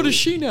like, well, what does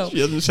she know? She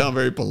doesn't sound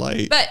very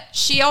polite. But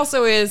she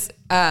also is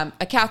a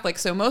Catholic,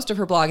 so most of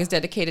her blog is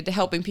dedicated to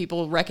helping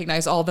people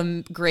recognize all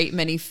the great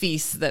many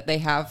feasts that they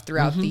have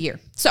throughout the year.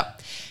 So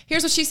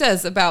here's what she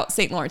says about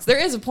St. Lawrence. There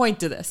is a point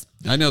to this.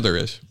 I know there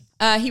is.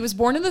 He was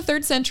born in the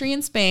 3rd century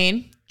in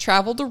Spain,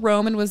 traveled to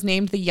Rome, and was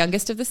named the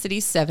youngest of the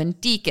city's 7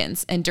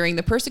 deacons. And during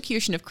the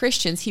persecution of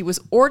Christians, he was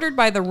ordered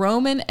by the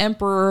Roman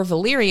Emperor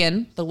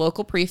Valerian, the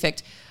local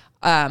prefect.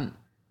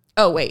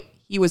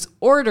 He was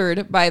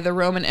ordered by the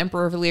Roman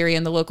Emperor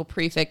Valerian, the local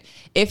prefect,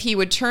 if he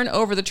would turn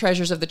over the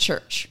treasures of the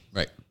church.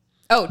 Right.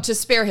 Oh, to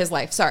spare his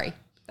life. Sorry.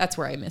 That's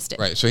where I missed it.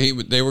 Right. So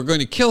they were going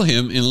to kill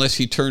him unless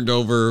he turned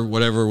over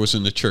whatever was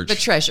in the church. The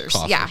treasures,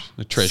 coffers, yeah.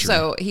 The treasure.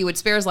 So he would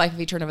spare his life if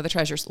he turned over the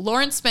treasures.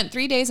 Lawrence spent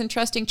 3 days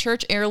entrusting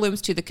church heirlooms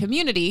to the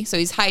community, so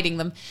he's hiding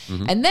them,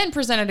 and then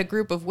presented a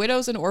group of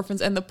widows and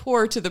orphans and the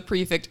poor to the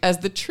prefect as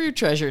the true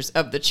treasures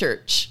of the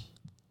church.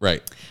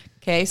 Right.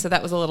 Okay, so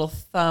that was a little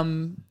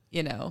thumb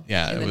you know.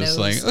 Yeah, in it the was nose.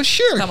 like, oh,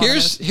 sure, Come on,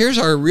 here's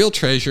our real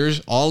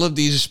treasures, all of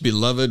these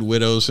beloved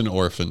widows and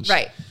orphans.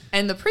 right.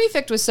 And the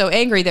prefect was so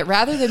angry that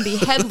rather than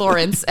behead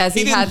Lawrence as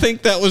He he didn't had,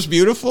 think that was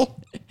beautiful?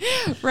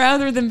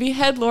 rather than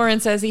behead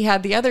Lawrence as he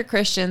had the other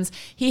Christians,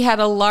 he had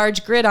a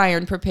large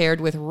gridiron prepared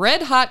with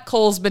red hot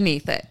coals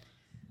beneath it.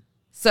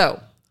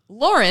 So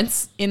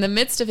Lawrence, in the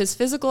midst of his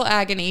physical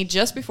agony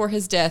just before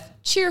his death,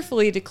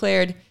 cheerfully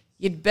declared,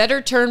 "You'd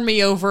better turn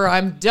me over.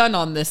 I'm done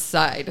on this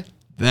side."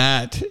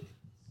 That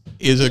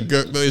is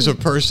a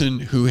person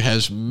who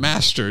has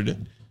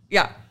mastered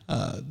Yeah.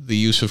 the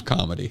use of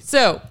comedy.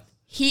 So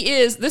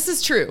this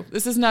is true.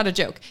 This is not a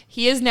joke.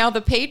 He is now the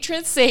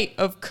patron saint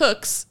of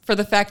cooks for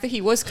the fact that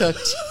he was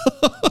cooked.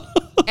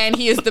 And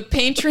he is the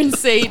patron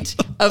saint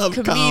of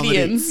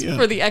comedians comedy, yeah.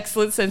 for the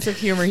excellent sense of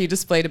humor he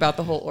displayed about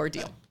the whole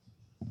ordeal.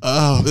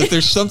 Oh,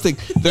 there's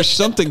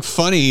something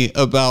funny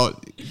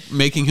about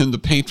making him the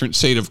patron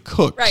saint of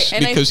cooks, Right,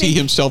 and because he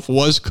himself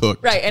was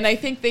cooked. Right, and I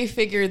think they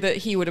figured that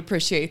he would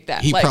appreciate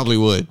that. He probably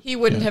would. He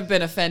wouldn't have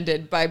been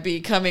offended by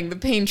becoming the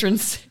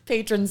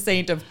patron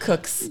saint of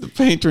cooks. The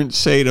patron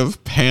saint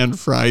of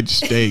pan-fried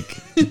steak.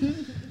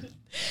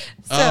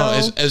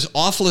 As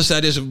awful as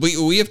that is,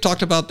 we have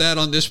talked about that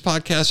on this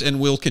podcast, and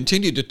we'll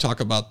continue to talk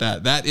about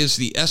that. That is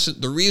the essence.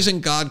 The reason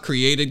God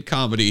created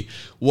comedy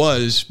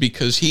was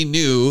because he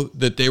knew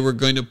that they were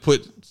going to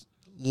put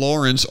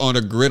Lawrence on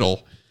a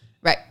griddle.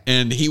 Right.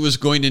 And he was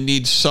going to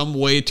need some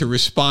way to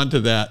respond to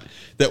that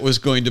was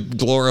going to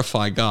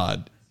glorify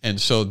God.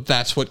 And so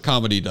that's what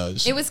comedy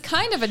does. It was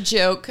kind of a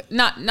joke,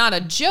 not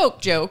a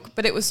joke,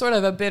 but it was sort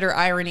of a bitter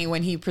irony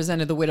when he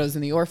presented the widows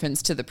and the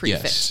orphans to the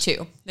prefect,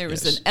 too. There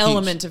was an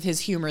element of his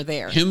humor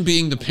there. Him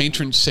being the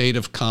patron saint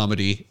of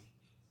comedy,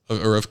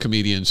 or of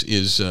comedians,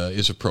 is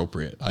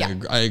appropriate. Yeah.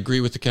 I agree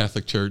with the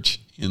Catholic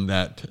Church in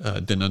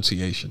that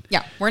denunciation.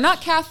 Yeah, we're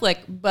not Catholic,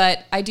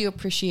 but I do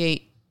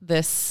appreciate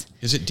this.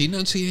 Is it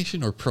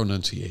denunciation or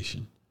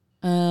pronunciation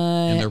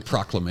in their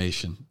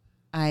proclamation?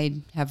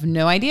 I have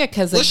no idea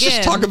because, Let's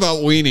just talk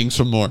about weaning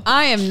some more.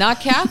 I am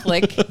not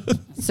Catholic,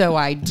 so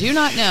I do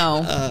not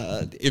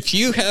know. If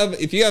you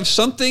have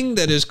something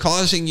that is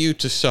causing you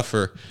to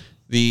suffer,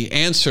 the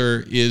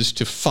answer is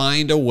to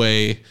find a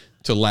way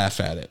to laugh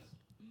at it.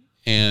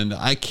 And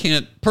I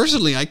can't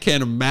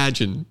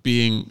imagine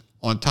being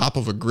on top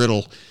of a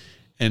griddle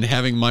and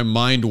having my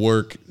mind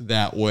work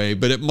that way.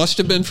 But it must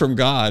have been from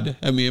God.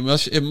 I mean,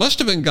 it must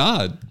have been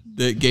God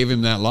that gave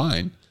him that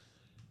line.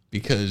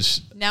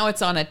 Because now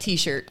it's on a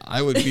T-shirt.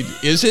 I would be.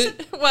 Is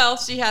it? Well,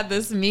 she had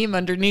this meme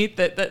underneath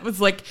that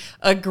was like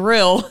a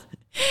grill,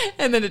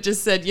 and then it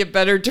just said, "You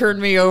better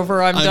turn me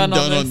over. I'm done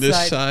on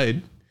this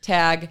side."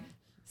 Tag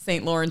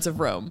St. Lawrence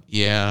of Rome.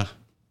 Yeah,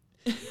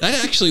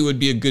 that actually would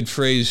be a good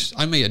phrase.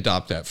 I may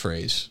adopt that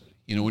phrase.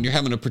 You know, when you're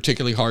having a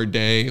particularly hard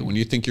day, when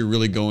you think you're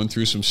really going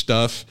through some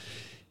stuff,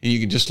 and you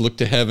can just look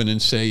to heaven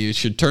and say, "You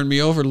should turn me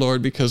over,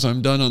 Lord, because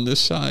I'm done on this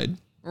side."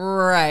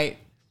 Right.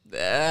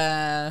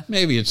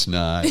 Maybe it's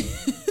not.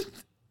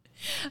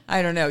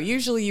 I don't know.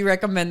 Usually you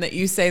recommend that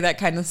you say that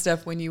kind of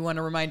stuff when you want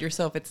to remind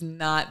yourself it's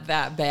not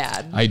that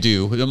bad. I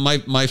do.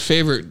 My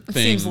favorite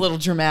thing. Seems a little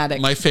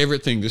dramatic. My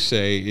favorite thing to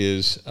say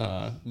is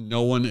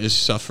no one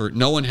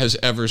has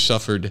ever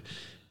suffered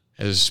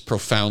as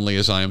profoundly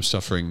as I am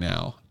suffering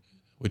now,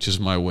 which is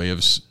my way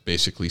of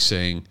basically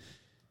saying,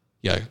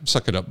 yeah,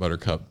 suck it up,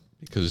 Buttercup,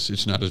 because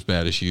it's not as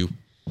bad as you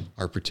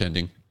are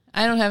pretending.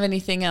 I don't have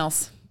anything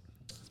else.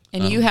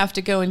 And you have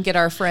to go and get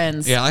our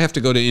friends. Yeah, I have to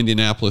go to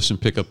Indianapolis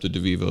and pick up the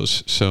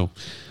DeVivos. So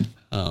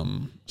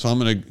I'm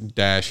going to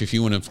dash. If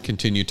you want to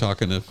continue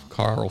talking to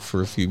Carl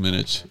for a few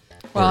minutes.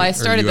 Well, I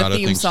started the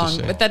theme song,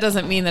 but that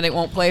doesn't mean that it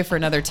won't play for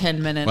another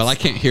 10 minutes. Well, I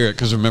can't hear it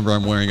because remember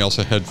I'm wearing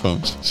Elsa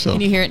headphones. So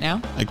can you hear it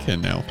now? I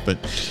can now. But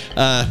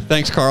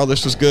thanks, Carl.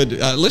 This was good.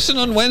 Listen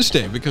on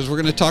Wednesday because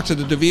we're going to talk to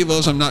the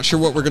DeVivos. I'm not sure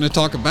what we're going to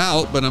talk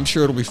about, but I'm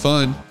sure it'll be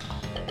fun.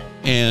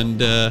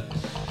 And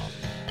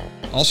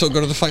also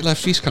go to the Fight Laugh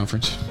Feast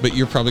conference. But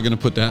you're probably going to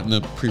put that in the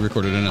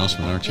pre-recorded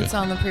announcement, aren't you? It's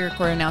on the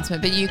pre-recorded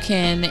announcement. But you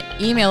can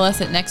email us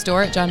at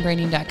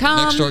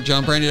nextdoor@johnbranding.com.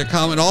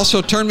 Nextdoor@johnbranding.com. And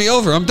also turn me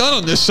over. I'm done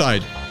on this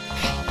side.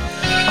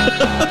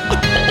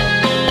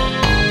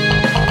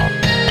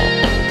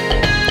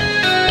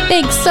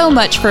 Thanks so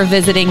much for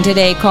visiting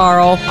today,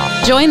 Carl.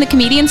 Join the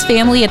Comedians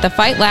family at the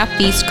Fight Laugh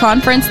Feast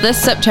conference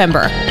this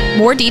September.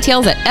 More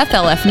details at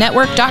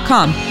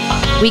flfnetwork.com.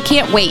 We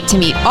can't wait to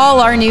meet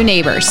all our new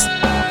neighbors.